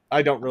don't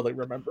really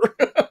remember.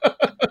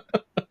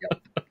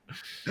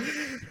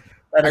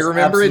 That I is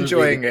remember absolutely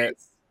enjoying the it.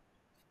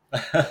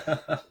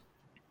 case.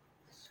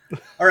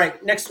 All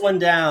right, next one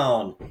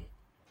down.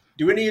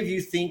 Do any of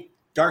you think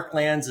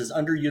Darklands is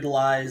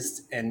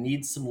underutilized and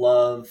needs some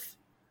love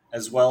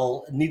as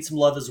well? Needs some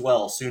love as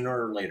well,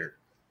 sooner or later.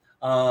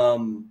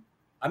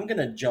 I'm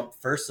gonna jump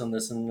first on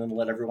this and then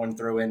let everyone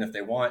throw in if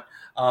they want.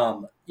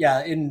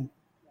 Yeah, in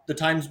the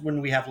times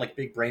when we have like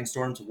big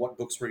brainstorms of what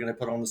books we're gonna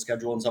put on the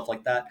schedule and stuff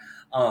like that,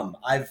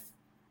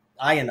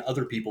 I and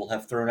other people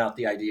have thrown out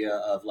the idea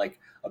of like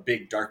a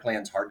big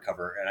Darklands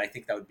hardcover, and I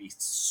think that would be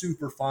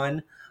super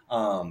fun.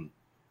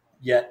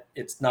 Yet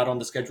it's not on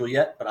the schedule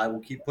yet, but I will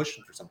keep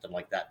pushing for something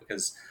like that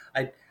because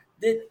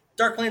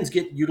Darklands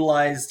get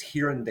utilized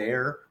here and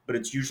there, but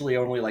it's usually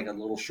only like a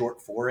little short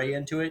foray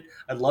into it.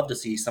 I'd love to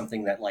see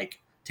something that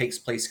like takes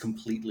place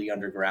completely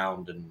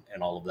underground and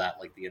all of that,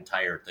 like the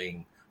entire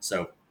thing.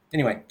 So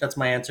anyway, that's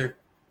my answer.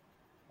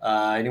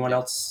 Anyone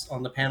else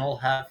on the panel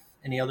have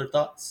any other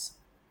thoughts?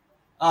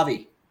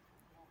 Avi.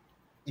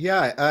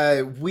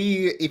 Yeah,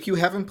 if you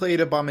haven't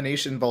played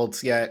Abomination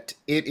Vaults yet,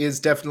 it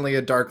is definitely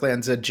a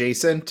Darklands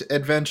adjacent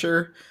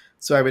adventure.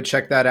 So I would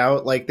check that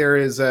out. Like there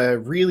is a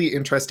really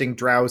interesting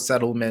drow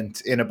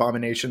settlement in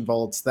Abomination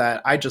Vaults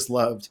that I just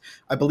loved.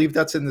 I believe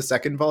that's in the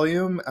second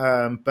volume,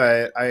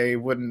 but I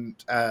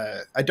wouldn't.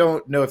 I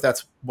don't know if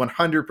that's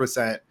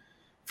 100%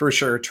 for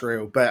sure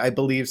true, but I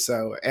believe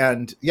so.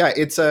 And yeah,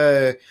 it's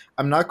a.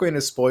 I'm not going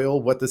to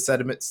spoil what the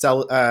settlement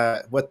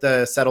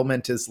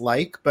is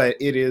like, but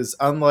it is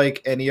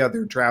unlike any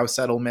other drow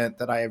settlement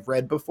that I have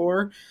read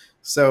before.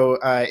 So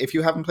if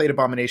you haven't played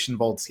Abomination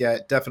Vaults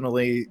yet,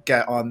 definitely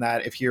get on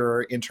that if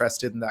you're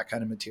interested in that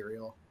kind of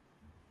material.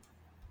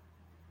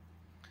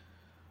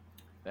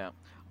 Yeah.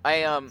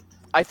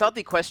 I thought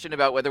the question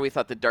about whether we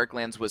thought the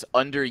Darklands was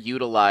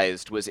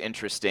underutilized was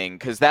interesting,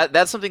 because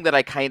that's something that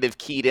I kind of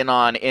keyed in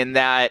on, in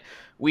that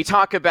we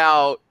talk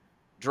about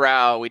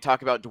Drow, we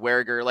talk about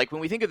Dwerger. Like when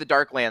we think of the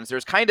Darklands,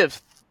 there's kind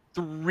of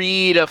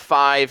 3 to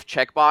 5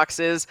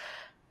 checkboxes.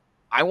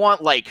 I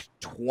want like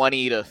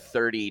 20 to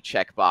 30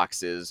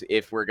 checkboxes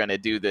if we're going to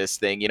do this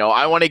thing. You know,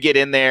 I want to get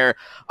in there.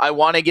 I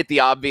want to get the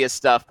obvious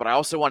stuff, but I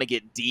also want to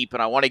get deep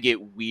and I want to get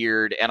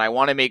weird. And I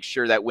want to make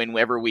sure that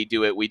whenever we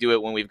do it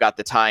when we've got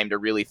the time to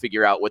really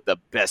figure out what the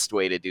best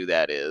way to do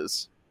that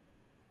is.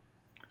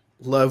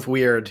 Love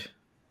weird.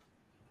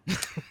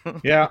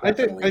 Yeah, I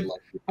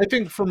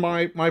think for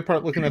my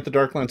part, looking at the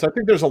Darklands, I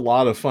think there's a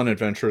lot of fun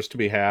adventures to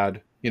be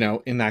had, you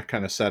know, in that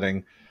kind of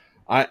setting.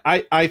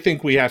 I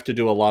think we have to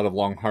do a lot of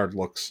long, hard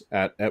looks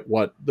at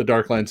what the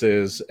Darklands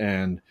is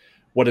and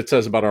what it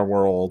says about our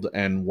world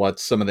and what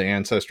some of the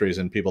ancestries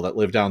and people that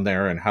live down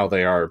there and how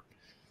they are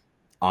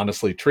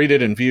honestly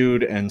treated and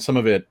viewed. And some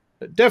of it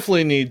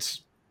definitely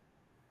needs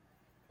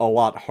a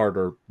lot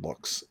harder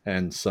looks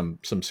and some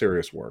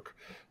serious work.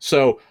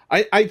 So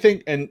I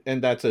think, and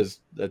that's as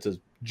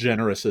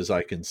generous as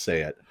I can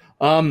say it.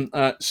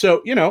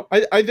 So you know,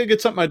 I think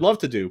it's something I'd love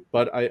to do,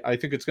 but I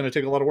think it's going to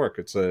take a lot of work.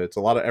 It's a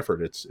lot of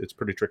effort. It's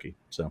pretty tricky.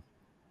 So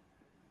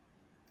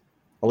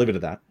I'll leave it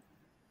at that.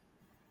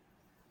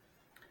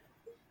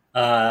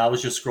 I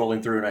was just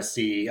scrolling through and I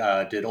see,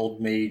 did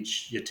Old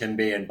Mage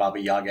Yatimbe and Baba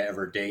Yaga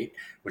ever date?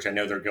 Which I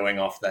know they're going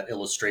off that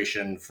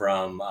illustration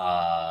from,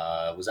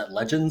 was that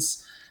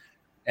Legends?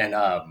 And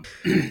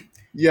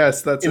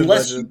yes, that's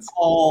unless in you Legends.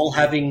 call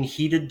having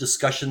heated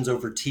discussions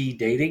over tea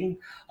dating,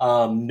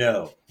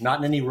 no, not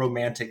in any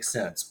romantic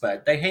sense,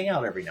 but they hang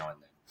out every now and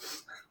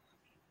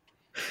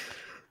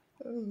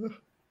then.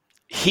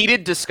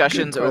 Heated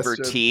discussions over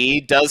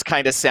tea does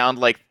kind of sound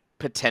like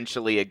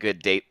potentially a good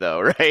date,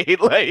 though,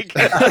 right? Like,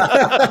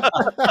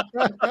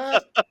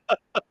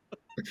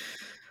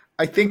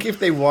 I think if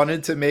they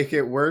wanted to make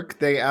it work,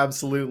 they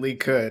absolutely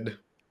could.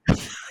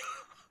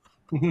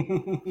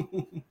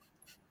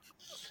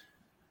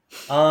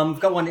 I've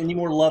got one. Any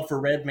more love for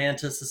Red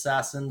Mantis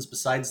assassins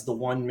besides the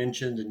one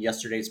mentioned in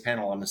yesterday's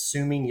panel? I'm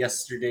assuming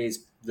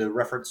the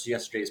reference to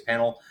yesterday's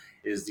panel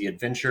is the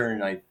adventure,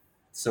 and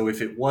so if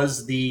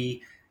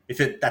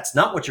that's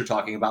not what you're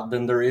talking about,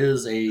 then there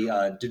is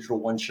a digital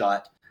one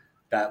shot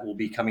that will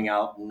be coming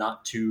out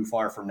not too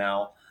far from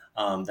now.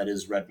 That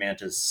is Red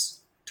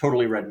Mantis,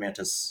 totally Red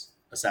Mantis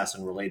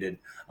assassin related.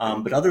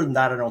 But other than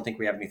that, I don't think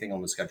we have anything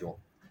on the schedule.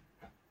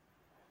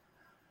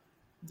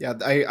 Yeah,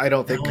 I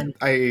don't think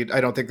I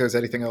don't think there's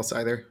anything else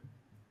either.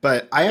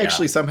 But I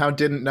actually somehow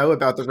didn't know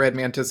about the Red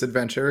Mantis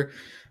adventure,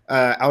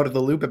 out of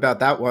the loop about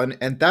that one,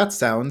 and that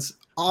sounds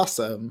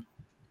awesome.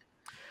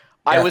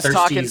 I was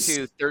talking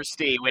to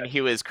Thirsty when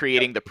he was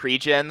creating the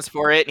pre-gens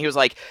for it, and he was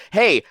like,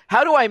 hey,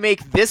 how do I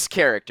make this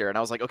character? And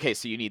I was like, okay,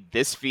 so you need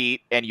this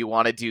feat, and you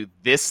want to do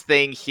this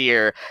thing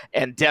here,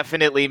 and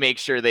definitely make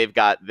sure they've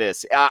got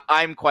this.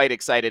 I'm quite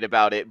excited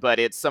about it, but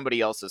it's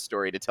somebody else's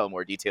story to tell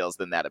more details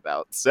than that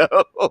about, so...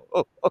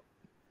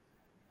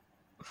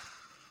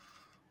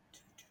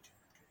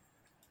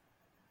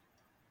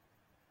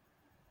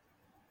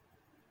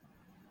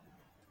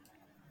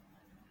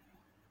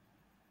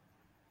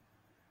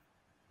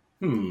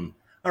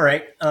 All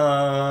right.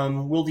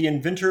 Will the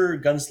Inventor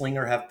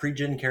Gunslinger have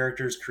pre-gen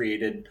characters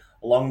created?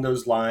 Along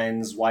those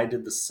lines, why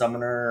did the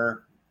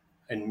Summoner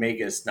and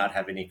Magus not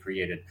have any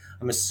created?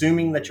 I'm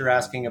assuming that you're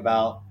asking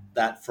about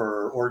that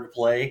for org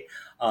play.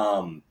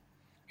 And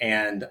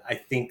I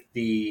think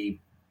the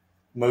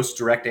most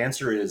direct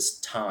answer is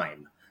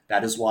time.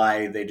 That is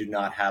why they do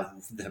not have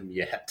them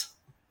yet.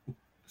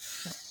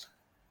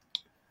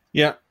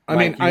 Yeah, I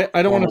mean,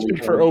 I don't want to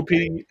speak for OP.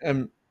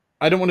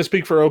 I don't want to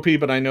speak for OP,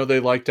 but I know they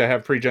like to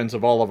have pre-gens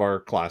of all of our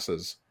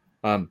classes.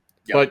 Yep.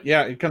 But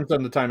yeah, it comes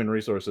down to time and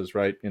resources,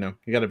 right? You know,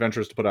 you got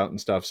adventures to put out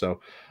and stuff. So,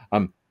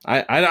 I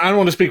don't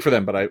want to speak for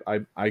them, but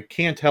I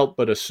can't help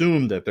but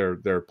assume that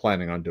they're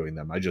planning on doing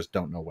them. I just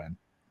don't know when,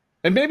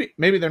 and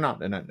maybe they're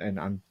not. And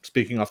I'm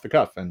speaking off the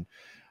cuff, and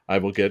I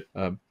will get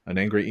an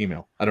angry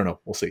email. I don't know.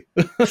 We'll see.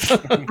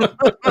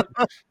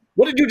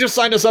 What did you just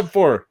sign us up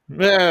for?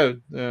 Sorry.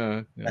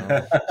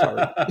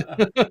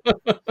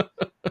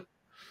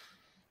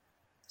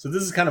 So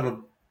this is kind of a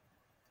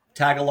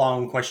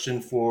tag-along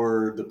question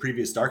for the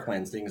previous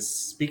Darklands things.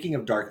 Speaking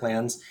of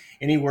Darklands,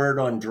 any word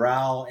on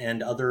Drow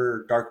and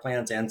other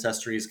Darklands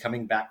ancestries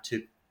coming back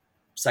to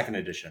 2nd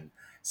edition?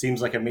 Seems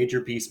like a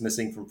major piece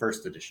missing from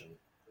 1st edition.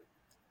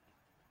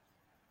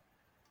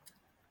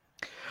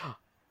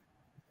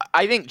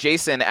 I think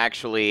Jason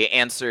actually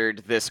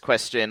answered this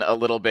question a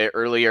little bit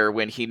earlier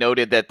when he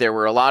noted that there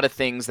were a lot of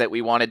things that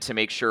we wanted to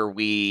make sure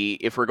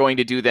if we're going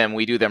to do them,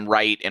 we do them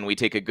right, and we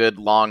take a good,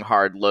 long,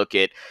 hard look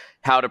at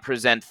how to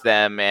present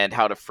them and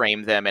how to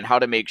frame them and how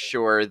to make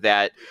sure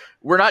that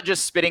we're not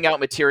just spitting out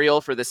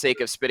material for the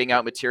sake of spitting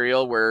out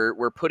material.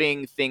 We're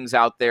putting things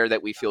out there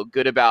that we feel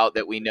good about,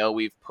 that we know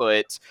we've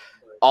put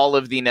all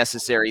of the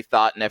necessary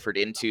thought and effort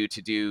into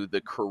to do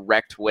the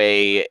correct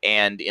way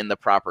and in the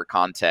proper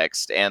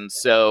context. And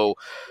so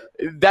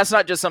that's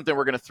not just something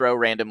we're going to throw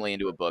randomly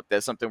into a book.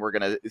 That's something we're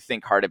going to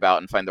think hard about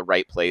and find the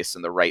right place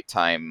and the right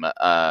time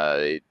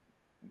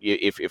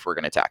if we're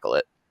going to tackle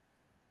it.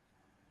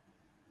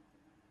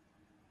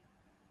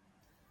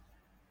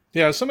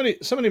 Yeah,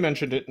 somebody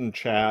mentioned it in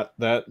chat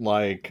that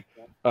like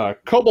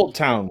Cobalt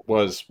Town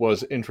was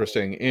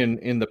interesting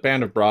in the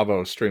Band of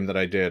Bravo stream that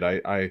I did.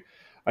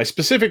 I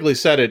specifically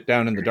set it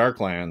down in the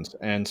Darklands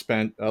and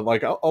spent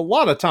like a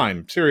lot of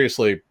time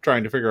seriously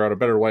trying to figure out a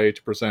better way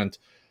to present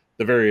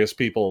the various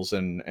peoples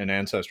and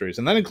ancestries,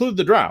 and that included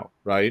the Drow,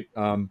 right?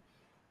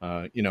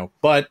 You know,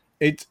 but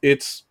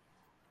it's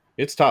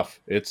tough.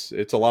 It's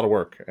a lot of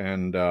work,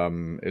 and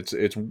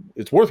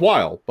it's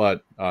worthwhile,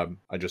 but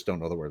I just don't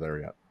know that we're there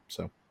yet.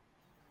 So.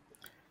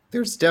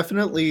 There's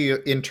definitely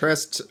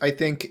interest, I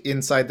think,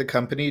 inside the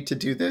company to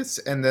do this,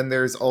 and then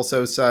there's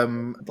also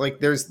some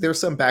there's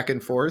some back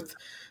and forth.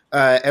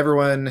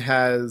 Everyone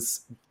has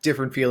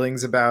different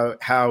feelings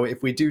about how,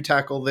 if we do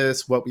tackle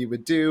this, what we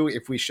would do,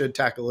 if we should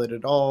tackle it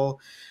at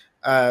all.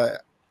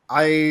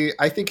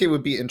 I think it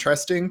would be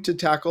interesting to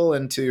tackle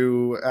and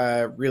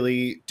to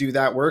really do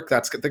that work.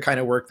 That's the kind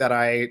of work that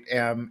I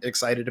am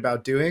excited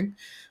about doing,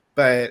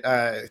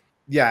 but.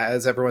 Yeah,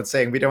 as everyone's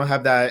saying, we don't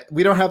have that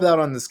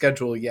on the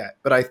schedule yet,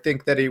 but I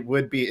think that it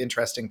would be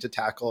interesting to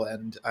tackle,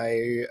 and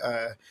I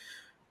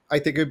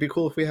think it would be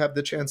cool if we have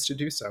the chance to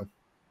do so.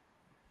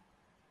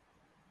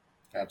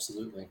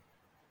 Absolutely. All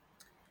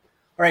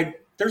right,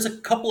 there's a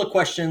couple of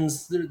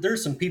questions.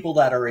 There's some people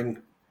that are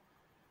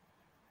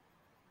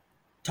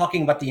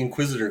talking about the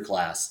Inquisitor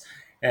class,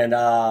 and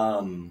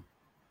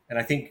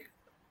I think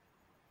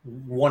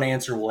one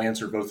answer will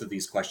answer both of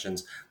these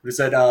questions. We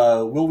said,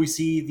 will we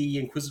see the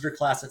Inquisitor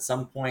class at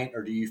some point,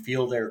 or do you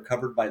feel they're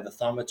covered by the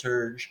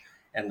Thaumaturge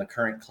and the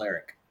current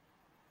Cleric?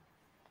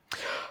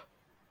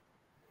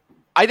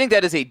 I think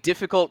that is a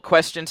difficult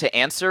question to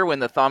answer when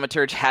the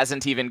Thaumaturge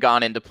hasn't even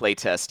gone into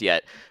playtest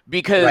yet.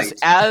 Because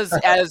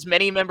as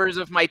many members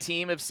of my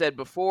team have said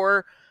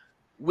before,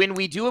 when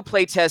we do a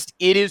playtest,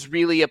 it is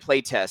really a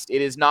playtest.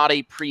 It is not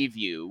a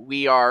preview.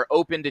 We are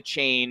open to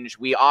change.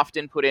 We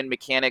often put in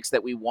mechanics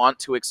that we want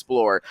to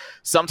explore.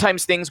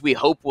 Sometimes things we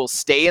hope will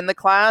stay in the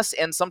class,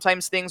 and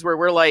sometimes things where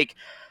we're like,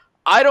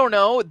 I don't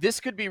know,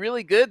 this could be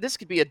really good. This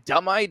could be a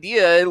dumb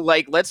idea.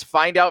 Like, let's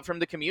find out from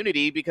the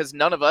community, because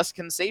none of us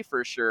can say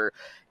for sure.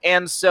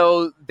 And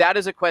so that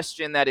is a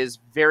question that is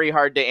very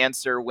hard to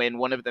answer when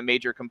one of the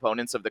major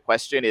components of the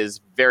question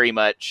is very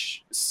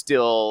much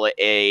still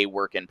a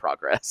work in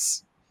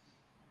progress.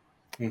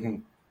 Mm-hmm.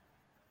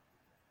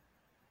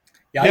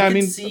 Yeah, I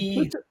mean,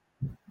 see.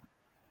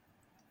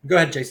 Go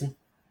ahead, Jason.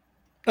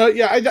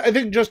 Yeah, I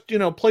think just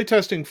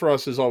playtesting for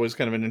us is always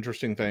kind of an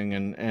interesting thing,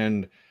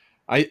 and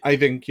I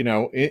think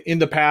in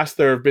the past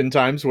there have been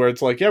times where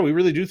it's like, yeah, we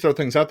really do throw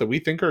things out that we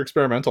think are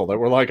experimental, that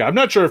we're like, I'm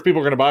not sure if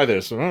people are going to buy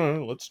this.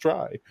 Let's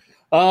try.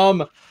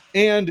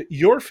 And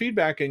your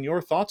feedback and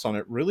your thoughts on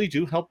it really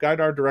do help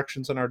guide our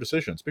directions and our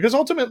decisions, because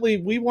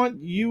ultimately we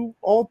want you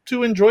all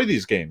to enjoy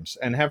these games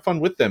and have fun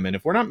with them. And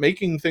if we're not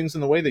making things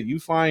in the way that you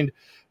find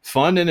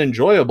fun and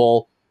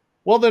enjoyable,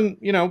 well, then,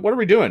 what are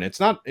we doing? It's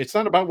not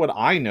about what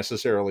I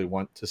necessarily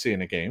want to see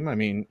in a game. I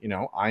mean,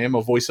 I am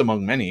a voice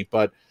among many,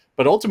 but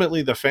but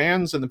ultimately the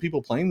fans and the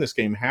people playing this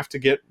game have to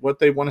get what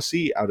they want to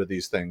see out of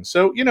these things.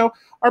 So,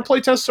 our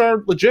playtests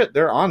are legit.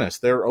 They're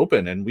honest. They're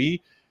open. And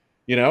we,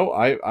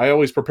 I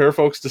always prepare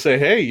folks to say,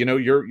 hey,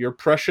 your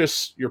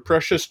precious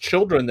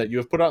children that you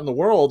have put out in the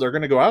world are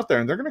going to go out there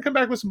and they're going to come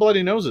back with some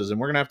bloody noses, and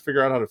we're going to have to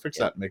figure out how to fix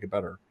that and make it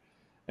better.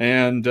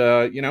 And,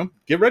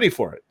 get ready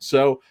for it.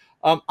 So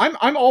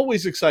I'm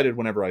always excited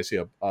whenever I see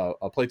a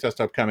playtest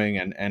upcoming,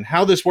 and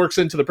how this works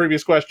into the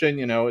previous question,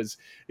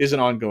 is an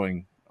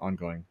ongoing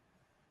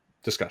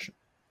discussion.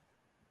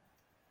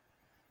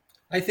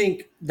 I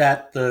think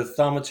that the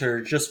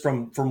Thaumaturge, just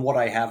from what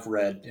I have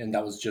read, and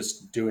that was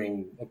just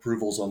doing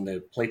approvals on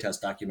the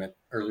playtest document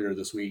earlier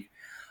this week,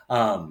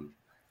 I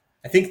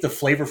think the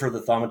flavor for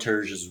the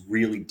Thaumaturge is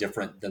really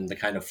different than the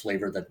kind of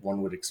flavor that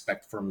one would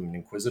expect from an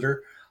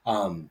Inquisitor.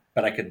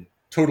 But I could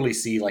totally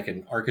see like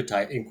an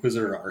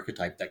Inquisitor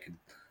archetype that could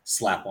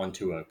slap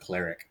onto a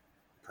Cleric,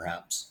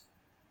 perhaps.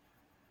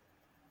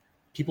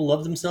 People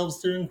love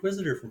themselves their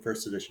Inquisitor from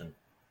first edition.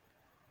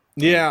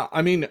 Yeah,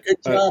 I mean,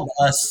 good job,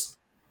 us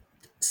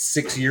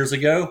 6 years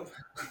ago.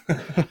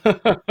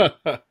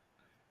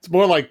 It's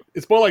more like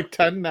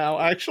 10 now,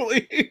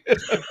 actually.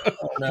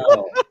 Oh,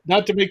 no.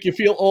 Not to make you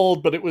feel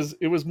old, but it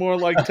was more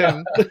like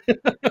 10.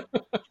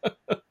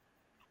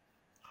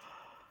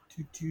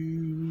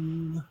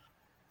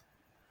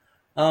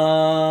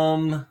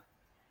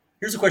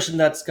 Here's a question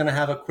that's going to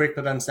have a quick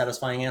but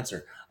unsatisfying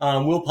answer.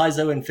 Will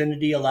Paizo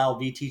Infinity allow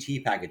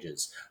VTT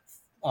packages?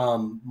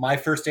 My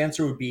first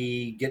answer would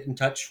be get in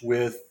touch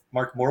with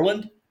Mark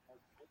Moreland.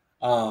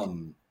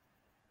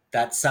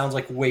 That sounds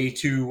like way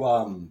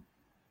too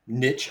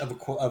niche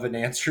of an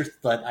answer,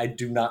 but I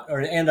do not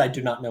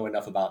know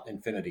enough about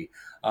Infinity.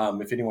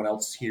 If anyone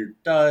else here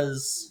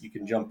does, you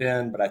can jump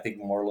in, but I think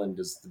Moreland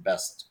is the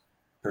best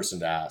person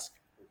to ask.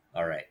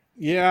 All right.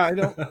 Yeah,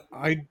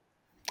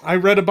 I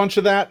read a bunch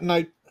of that, and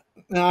I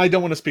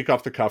don't want to speak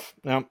off the cuff.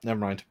 No, never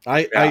mind.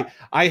 I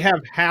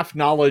have half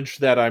knowledge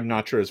that I'm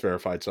not sure is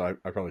verified, so I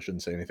probably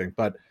shouldn't say anything.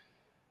 But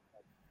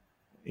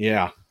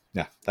yeah,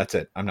 that's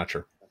it. I'm not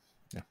sure.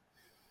 Yeah.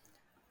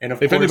 And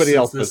if anybody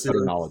else has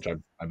better knowledge,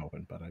 I'm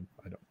open, but I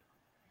don't.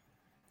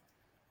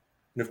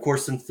 And of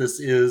course, since this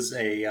is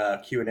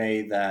a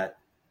Q&A that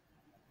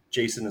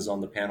Jason is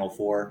on the panel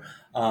for,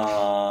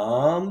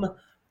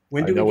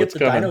 when do we get the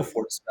Dino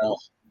Fort spell?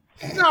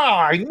 No,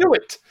 I knew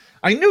it.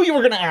 I knew you were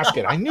going to ask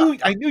it. I knew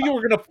you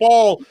were going to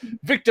fall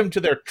victim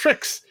to their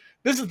tricks.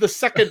 This is the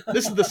second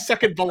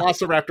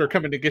Velociraptor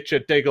coming to get you,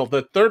 Daigle.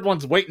 The third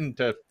one's waiting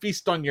to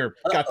feast on your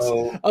guts.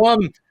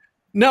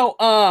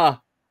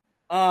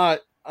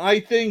 I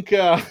think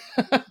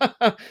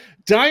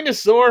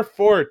Dinosaur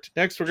Fort.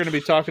 Next, we're going to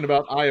be talking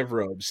about Eye of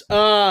Robes.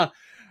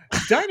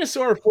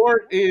 Dinosaur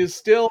Fort is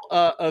still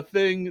a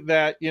thing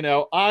that,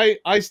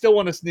 I still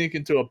want to sneak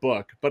into a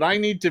book, but I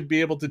need to be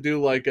able to do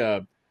like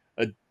a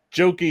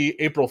jokey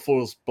April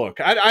Fool's book.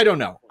 I don't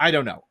know.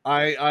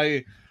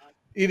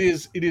 It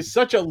is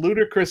such a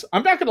ludicrous.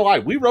 I'm not going to lie.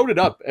 We wrote it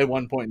up at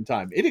one point in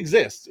time. It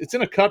exists. It's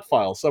in a cut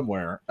file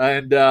somewhere.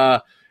 And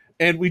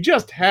we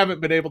just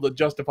haven't been able to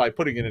justify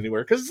putting it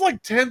anywhere because it's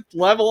like 10th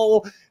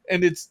level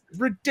and it's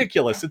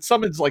ridiculous. It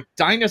summons like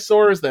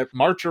dinosaurs that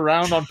march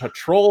around on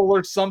patrol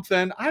or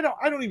something. I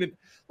don't even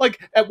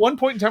like at one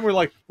point in time we're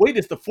like, wait,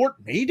 is the fort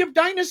made of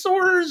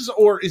dinosaurs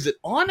or is it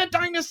on a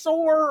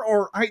dinosaur?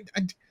 Or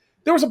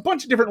there was a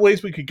bunch of different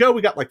ways we could go.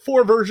 We got like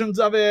 4 versions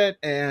of it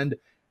and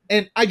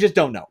I just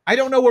don't know. I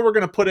don't know where we're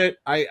going to put it.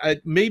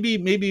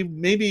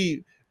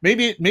 Maybe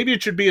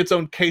it should be its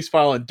own case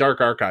file in Dark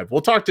Archive.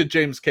 We'll talk to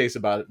James Case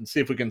about it and see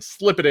if we can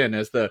slip it in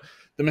as the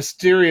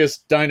mysterious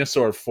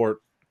dinosaur fort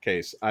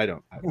case. I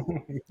don't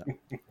know.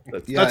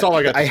 That's all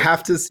I got. I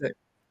have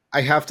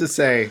to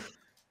say,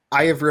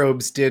 Eye of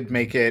Robes did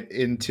make it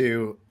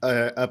into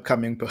an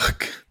upcoming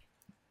book.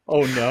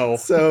 Oh no!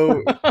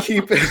 So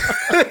keep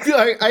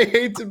it. I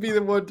hate to be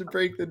the one to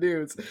break the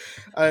news,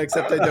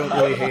 except I don't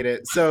really hate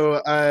it.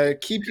 So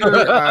keep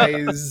your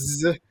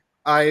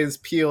eyes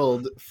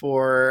peeled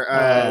for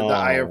the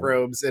Eye of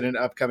Robes in an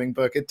upcoming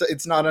book.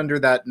 It's not under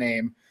that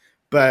name,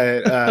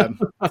 but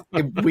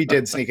we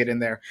did sneak it in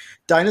there.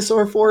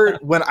 Dinosaur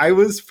Fort, when I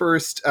was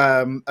first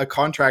a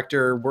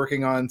contractor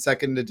working on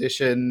 2nd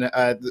edition,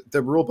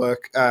 the rule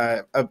book,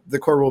 the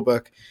core rule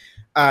book,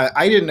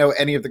 I didn't know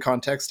any of the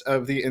context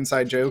of the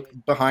inside joke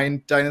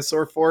behind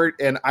Dinosaur Fort,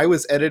 and I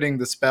was editing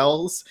the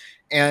spells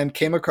and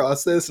came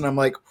across this, and I'm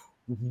like,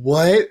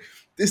 what?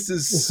 This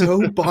is so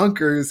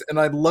bonkers, and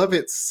I love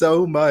it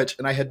so much,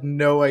 and I had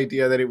no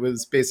idea that it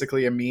was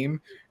basically a meme.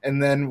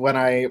 And then when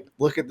I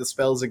look at the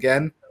spells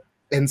again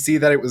and see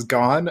that it was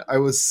gone, I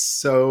was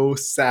so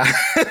sad.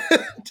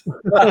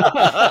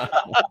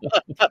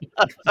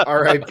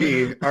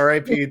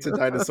 R.I.P. to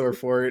Dinosaur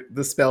Fort,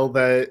 the spell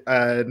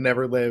that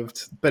never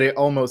lived, but it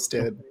almost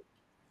did.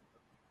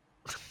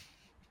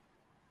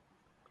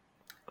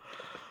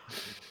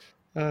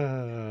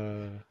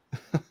 All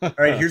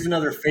right, here's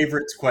another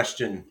favorites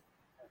question.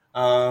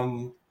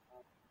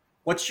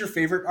 What's your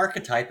favorite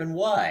archetype and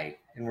why?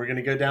 And we're going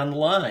to go down the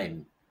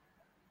line.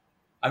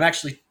 I'm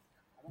actually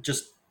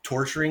just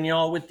torturing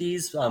y'all with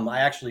these. I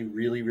actually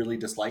really, really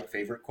dislike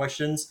favorite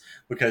questions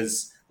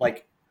because,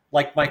 like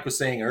Mike was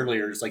saying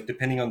earlier, it's like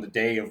depending on the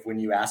day of when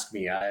you ask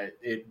me,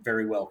 it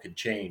very well could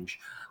change.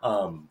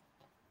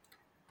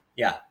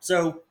 Yeah.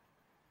 So,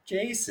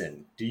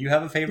 Jason, do you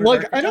have a favorite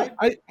archetype?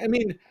 I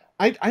mean,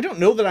 I don't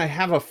know that I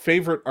have a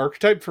favorite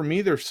archetype. For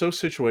me, they're so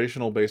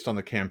situational based on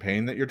the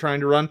campaign that you're trying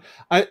to run.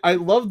 I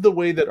love the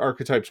way that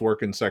archetypes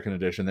work in second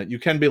edition, that you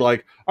can be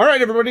like, all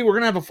right, everybody, we're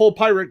going to have a full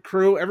pirate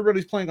crew.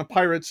 Everybody's playing a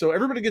pirate, so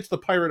everybody gets the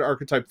pirate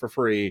archetype for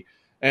free.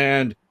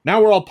 And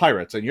now we're all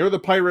pirates, and you're the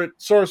pirate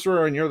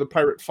sorcerer, and you're the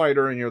pirate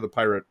fighter, and you're the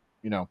pirate,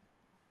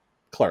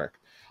 cleric.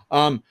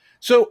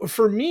 So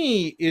for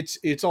me,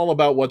 it's all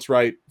about what's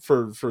right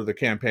for the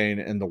campaign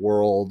and the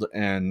world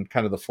and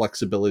kind of the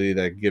flexibility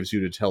that it gives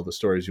you to tell the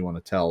stories you want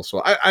to tell.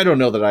 So I don't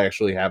know that I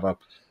actually have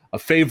a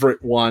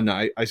favorite one.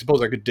 I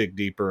suppose I could dig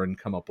deeper and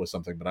come up with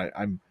something, but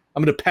I'm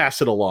going to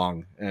pass it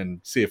along and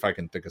see if I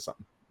can think of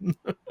something.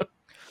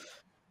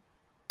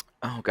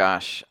 Oh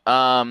gosh.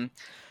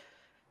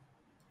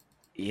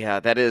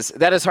 Yeah, that is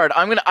hard.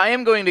 I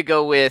am going to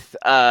go with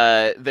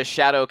the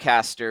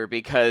Shadowcaster,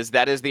 because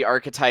that is the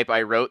archetype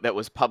I wrote that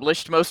was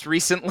published most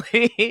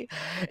recently.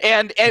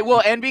 and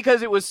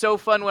because it was so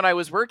fun when I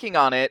was working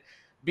on it,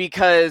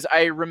 because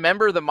I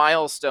remember the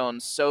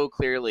milestones so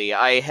clearly.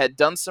 I had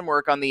done some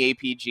work on the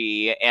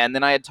APG, and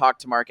then I had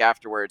talked to Mark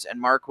afterwards, and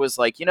Mark was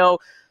like,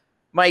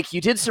 Mike,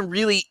 you did some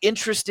really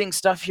interesting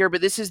stuff here,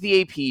 but this is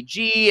the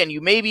APG, and you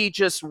maybe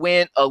just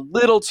went a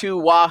little too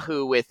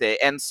wahoo with it.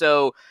 And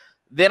so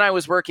then I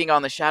was working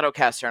on the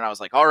Shadowcaster, and I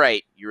was like, all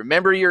right, you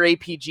remember your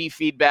APG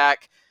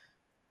feedback.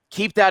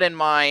 Keep that in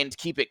mind.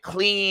 Keep it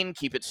clean.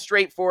 Keep it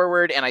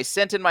straightforward. And I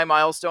sent in my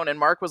milestone, and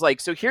Mark was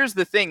like, so here's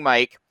the thing,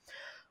 Mike.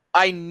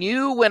 I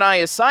knew when I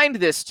assigned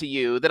this to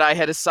you that I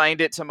had assigned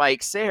it to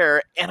Mike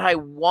Sayre, and I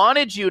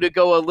wanted you to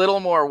go a little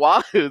more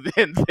wahoo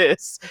than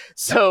this.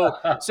 So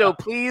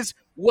please,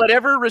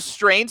 whatever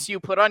restraints you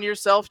put on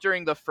yourself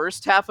during the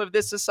first half of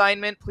this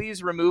assignment,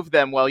 please remove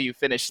them while you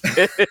finish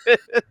this.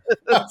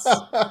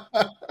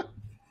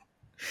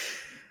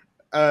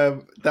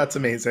 That's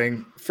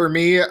amazing. For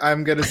me,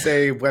 I'm going to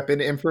say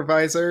Weapon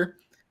Improviser,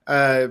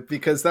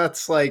 because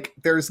that's like,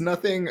 there's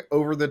nothing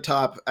over the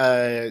top,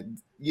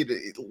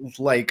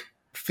 like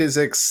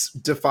physics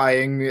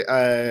defying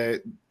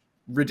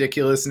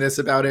ridiculousness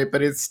about it,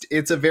 but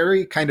it's a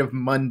very kind of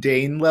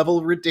mundane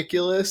level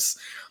ridiculous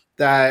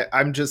that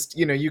I'm just,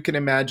 you can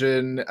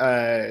imagine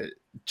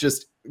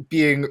just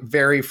being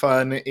very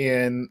fun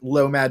in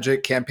low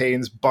magic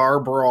campaigns, bar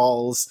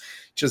brawls,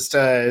 just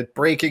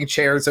breaking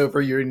chairs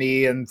over your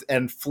knee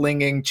and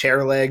flinging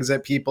chair legs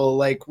at people.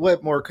 Like,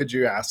 what more could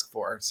you ask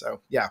for? So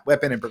yeah,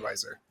 Weapon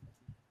Improviser.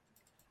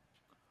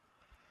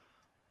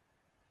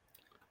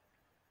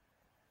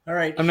 All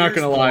right. I'm not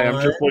going to lie.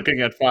 I'm just looking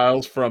at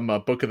files from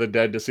Book of the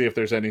Dead to see if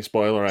there's any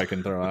spoiler I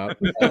can throw out.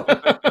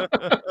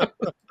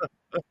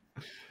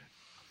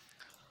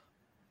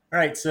 All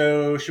right.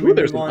 So should we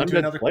move on to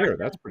another player?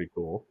 That's pretty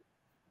cool.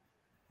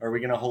 Or are we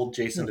going to hold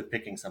Jason to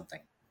picking something?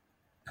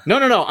 No.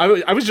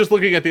 I was just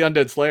looking at the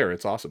Undead Slayer.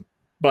 It's awesome,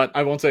 but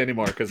I won't say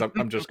anymore because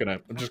I'm just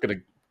gonna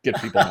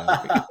get people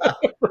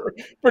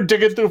for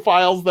digging through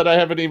files that I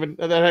haven't even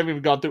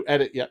gone through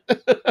edit yet.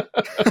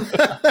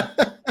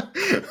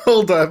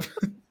 Hold up.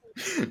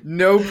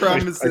 No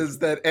promises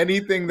that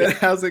anything that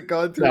hasn't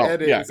gone through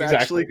edit is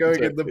actually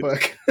going in the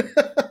book.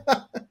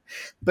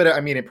 But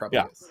I mean, it probably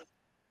is.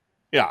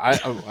 Yeah,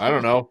 I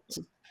don't know.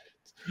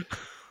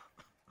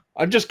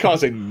 I'm just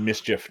causing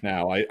mischief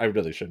now. I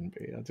really shouldn't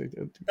be.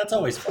 That's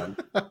always fun.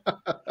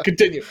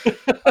 Continue.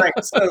 All right,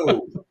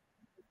 so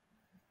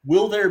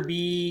will there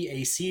be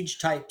a siege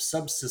type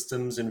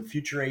subsystems in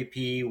future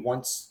AP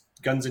once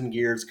Guns and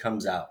Gears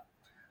comes out?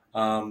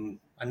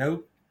 I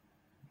know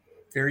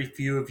very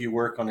few of you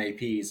work on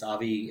APs.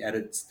 Avi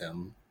edits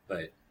them,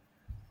 but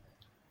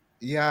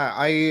yeah,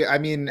 I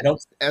mean,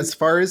 as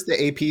far as the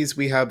APs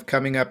we have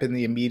coming up in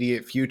the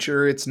immediate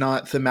future, it's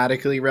not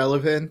thematically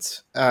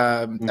relevant,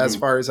 as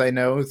far as I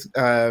know,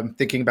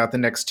 thinking about the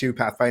next two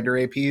Pathfinder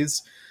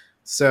APs.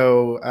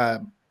 So,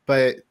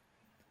 but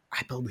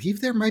I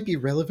believe there might be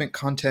relevant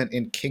content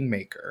in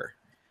Kingmaker.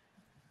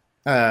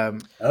 So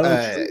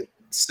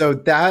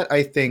that,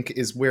 I think,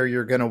 is where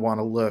you're going to want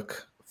to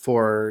look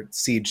for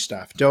siege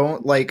stuff.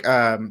 Don't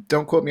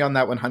quote me on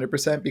that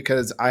 100%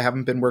 because I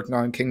haven't been working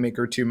on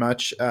Kingmaker too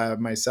much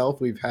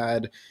myself. We've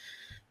had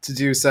to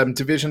do some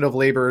division of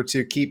labor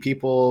to keep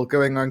people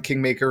going on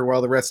Kingmaker while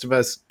the rest of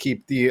us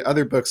keep the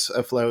other books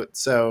afloat.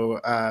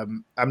 So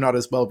I'm not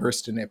as well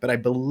versed in it, but I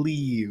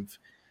believe,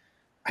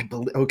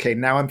 okay,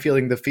 now I'm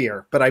feeling the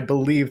fear, but I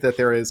believe that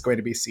there is going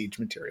to be siege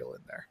material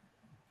in there.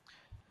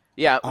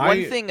 Yeah,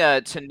 one thing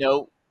to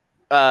note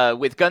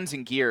with Guns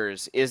and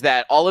Gears is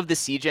that all of the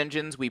siege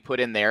engines we put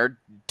in there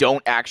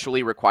don't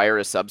actually require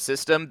a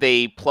subsystem.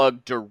 They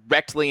plug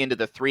directly into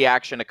the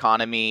 3-action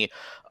economy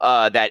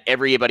that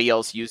everybody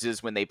else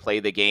uses when they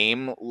play the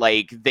game.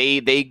 Like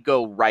they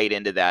go right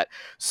into that.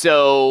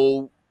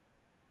 So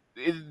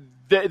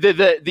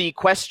the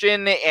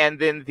question and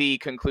then the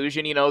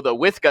conclusion, the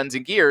with Guns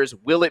and Gears,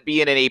 will it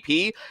be in an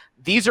AP?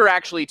 These are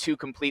actually two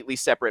completely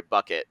separate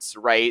buckets,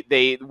 right?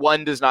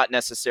 One does not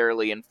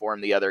necessarily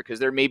inform the other, because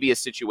there may be a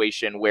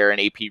situation where an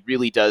AP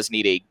really does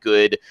need a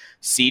good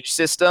siege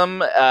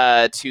system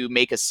to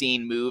make a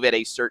scene move at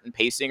a certain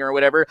pacing or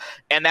whatever,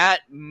 and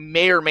that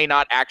may or may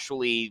not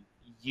actually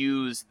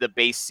use the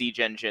base siege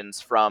engines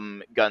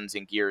from Guns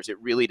and Gears. It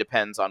really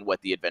depends on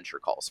what the adventure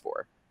calls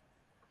for.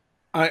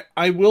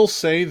 I will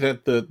say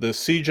that the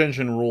siege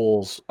engine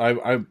rules,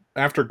 I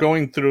after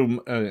going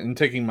through and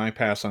taking my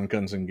pass on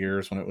Guns and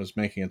Gears when it was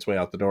making its way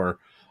out the door,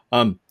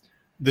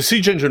 the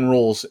siege engine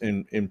rules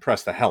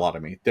impress the hell out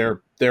of me.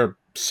 They're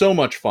so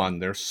much fun.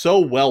 They're so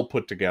well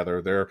put together.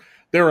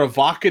 They're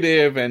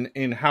evocative and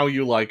in how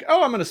you like,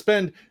 oh, I'm going to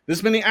spend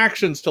this many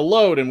actions to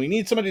load, and we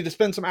need somebody to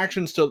spend some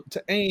actions to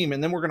aim,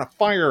 and then we're going to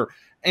fire.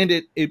 And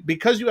it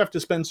because you have to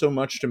spend so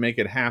much to make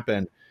it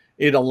happen,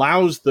 it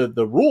allows the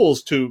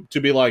rules to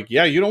be like,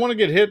 yeah, you don't want to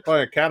get hit by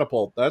a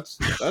catapult. That's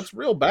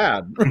real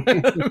bad. I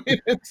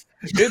mean,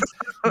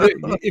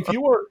 if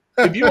you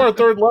are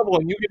third level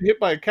and you get hit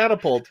by a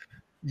catapult,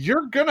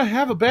 you're gonna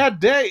have a bad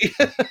day.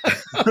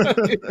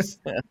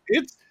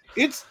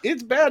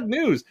 It's bad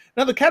news.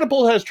 Now the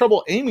catapult has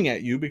trouble aiming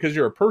at you because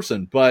you're a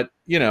person, but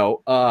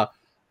the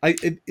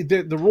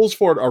rules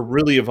for it are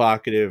really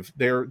evocative.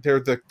 They're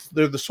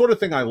the sort of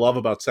thing I love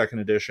about second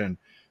edition,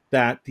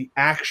 that the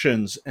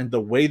actions and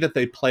the way that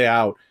they play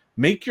out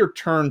make your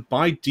turn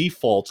by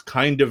default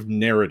kind of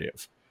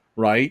narrative,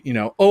 right?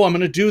 Oh, I'm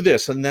going to do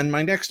this, and then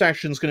my next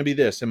action is going to be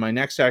this, and my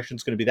next action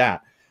is going to be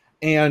that.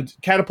 And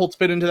catapults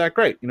fit into that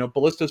great.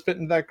 Ballistas fit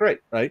into that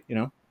great, right?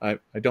 I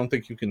don't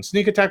think you can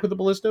sneak attack with a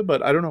ballista,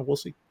 but I don't know. We'll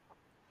see.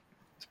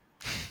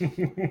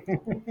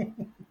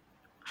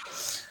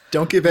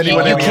 Don't give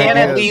anyone You any can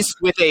ideas. at least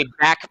with a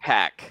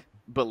backpack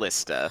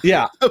ballista.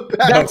 Yeah,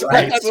 that's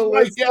right.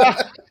 Yeah.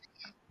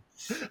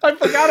 I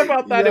forgot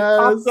about that. Yes. It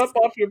pops up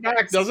off your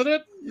back, doesn't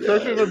it?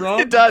 Correct me if I'm wrong.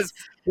 It does.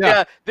 Yeah.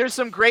 Yeah, there's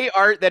some great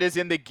art that is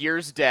in the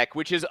Gears deck,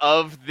 which is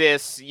of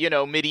this,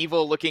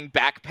 medieval-looking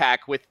backpack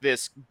with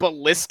this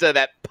ballista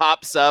that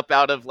pops up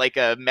out of like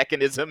a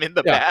mechanism in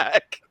the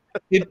back.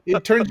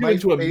 It turns you My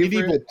into a favorite-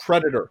 medieval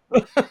predator.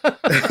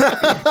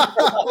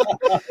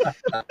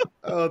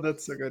 Oh,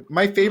 that's so good.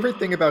 My favorite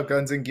thing about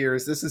Guns and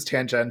Gears, this is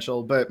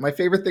tangential, but my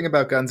favorite thing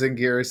about Guns and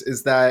Gears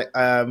is that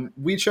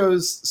we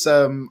chose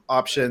some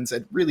options,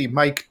 and really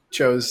Mike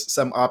chose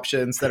some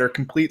options that are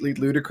completely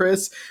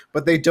ludicrous,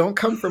 but they don't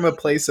come from a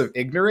place of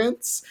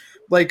ignorance.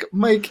 Like,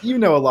 Mike, you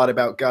know a lot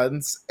about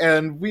guns,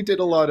 and we did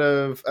a lot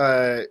of,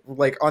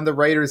 on the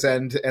writer's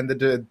end and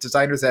the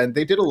designer's end,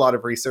 they did a lot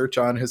of research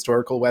on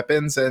historical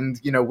weapons and,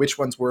 which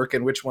ones work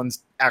and which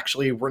ones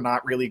actually were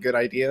not really good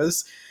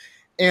ideas.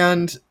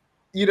 And,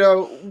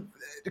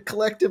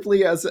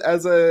 collectively as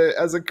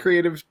a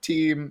creative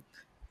team,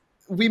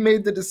 we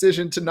made the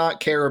decision to not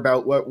care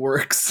about what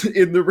works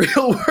in the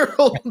real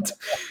world.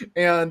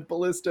 And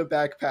Ballista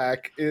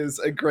Backpack is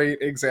a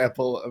great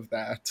example of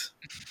that.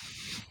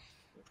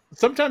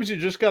 Sometimes you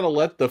just got to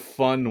let the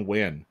fun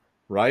win,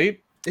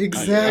 right?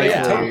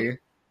 Exactly.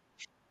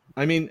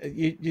 I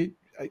mean,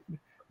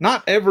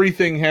 not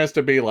everything has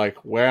to be like,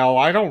 well,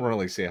 I don't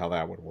really see how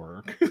that would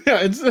work.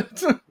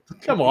 it's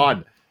come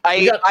on.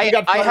 We got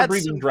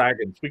fire-breathing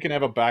dragons. We can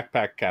have a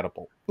backpack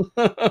catapult.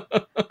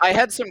 I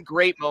had some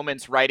great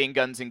moments writing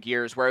Guns and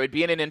Gears where I would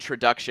be in an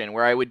introduction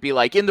where I would be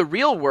like, in the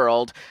real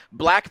world,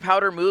 black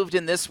powder moved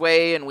in this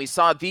way, and we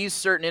saw these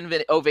certain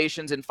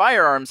innovations in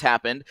firearms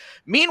happened.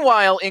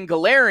 Meanwhile, in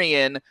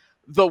Galarian,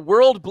 the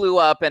world blew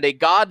up and a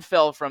god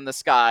fell from the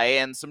sky,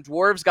 and some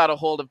dwarves got a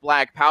hold of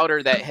black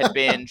powder that had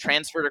been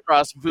transferred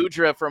across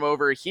Vudra from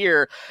over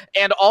here.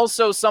 And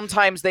also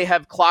sometimes they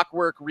have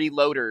clockwork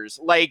reloaders.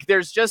 Like,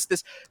 there's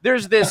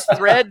this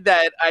thread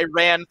that I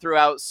ran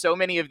throughout so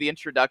many of the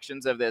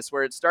introductions of this,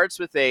 where it starts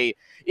with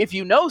if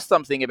you know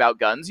something about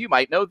guns, you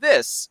might know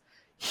this.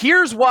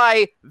 Here's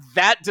why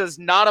that does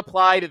not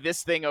apply to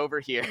this thing over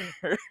here.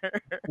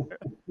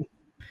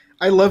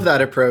 I love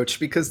that approach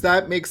because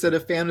that makes it a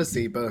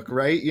fantasy book,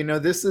 right?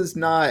 This is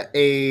not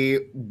a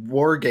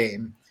war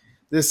game.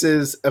 This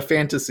is a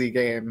fantasy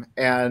game.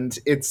 And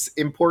it's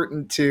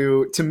important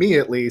to me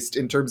at least,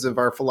 in terms of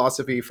our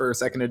philosophy for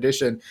second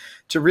edition,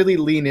 to really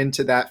lean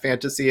into that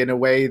fantasy in a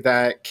way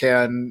that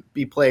can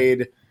be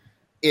played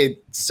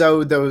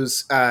so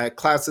those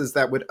classes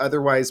that would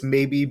otherwise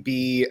maybe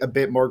be a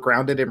bit more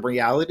grounded in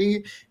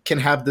reality can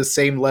have the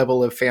same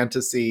level of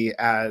fantasy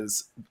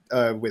as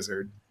a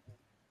wizard.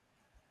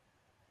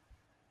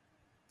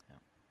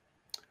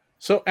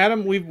 So,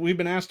 Adam, we've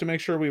been asked to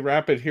make sure we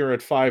wrap it here at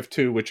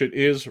 5-2, which it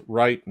is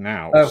right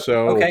now. Oh,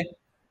 so, okay.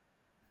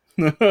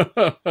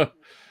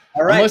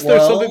 All right. Unless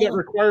there's something that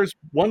requires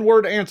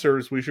one-word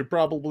answers, we should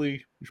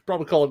probably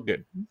call it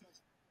good.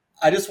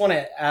 I just want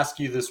to ask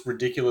you this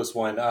ridiculous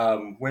one.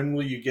 When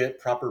will you get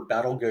proper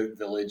Battle Goat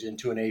Village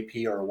into an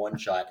AP or a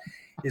one-shot?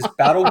 Is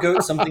Battle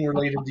Goat something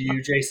related to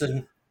you,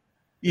 Jason?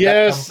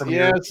 Yes, come from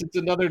your- yes, it's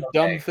another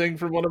dumb Okay. thing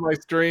from one of my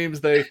streams.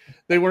 They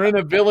were in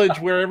a village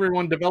where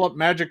everyone developed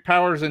magic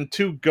powers, and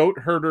 2 goat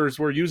herders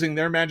were using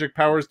their magic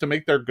powers to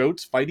make their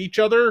goats fight each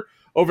other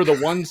over the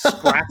one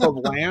scrap of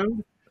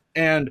land.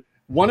 And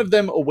one of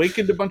them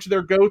awakened a bunch of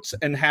their goats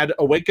and had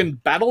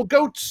awakened battle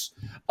goats.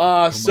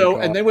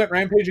 And they went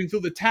rampaging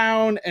through the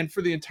town, and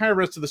for the entire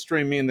rest of the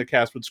stream, me and the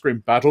cast would scream,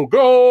 "Battle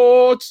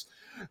goats!"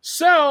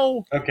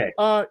 So, Okay.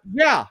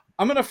 yeah,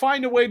 I'm going to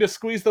find a way to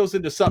squeeze those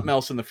into something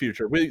else in the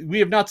future. We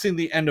have not seen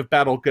the end of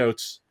Battle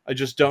Goats. I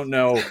just don't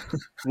know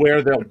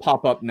where they'll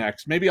pop up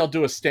next. Maybe I'll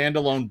do a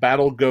standalone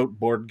Battle Goat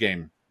board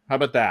game. How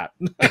about that?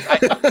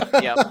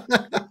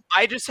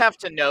 I just have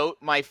to note,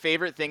 my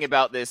favorite thing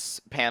about this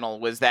panel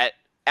was that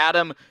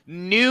Adam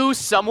knew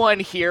someone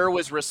here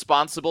was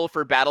responsible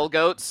for Battle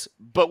Goats,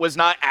 but was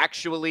not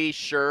actually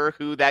sure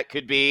who that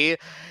could be.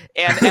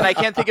 And I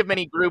can't think of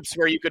many groups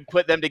where you could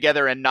put them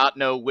together and not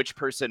know which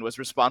person was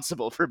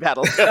responsible for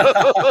Battle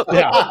Goats.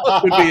 Yeah,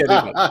 could be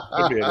anybody.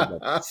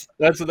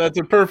 That's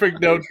a perfect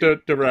note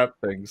to wrap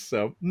things.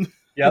 So,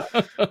 Yep.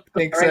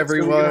 Thanks, All right,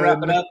 everyone. So we're gonna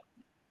wrap it up.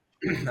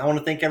 I want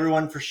to thank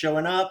everyone for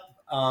showing up,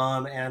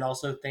 and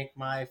also thank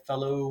my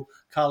fellow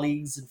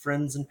colleagues and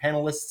friends and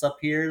panelists up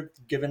here,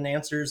 giving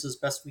answers as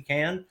best we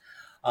can.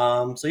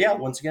 So yeah,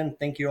 once again,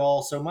 thank you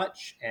all so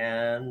much,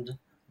 and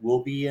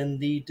we'll be in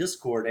the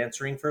Discord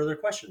answering further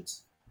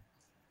questions.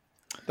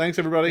 thanks,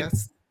 everybody.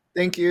 Yes.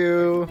 Thank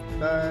you.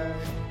 Bye.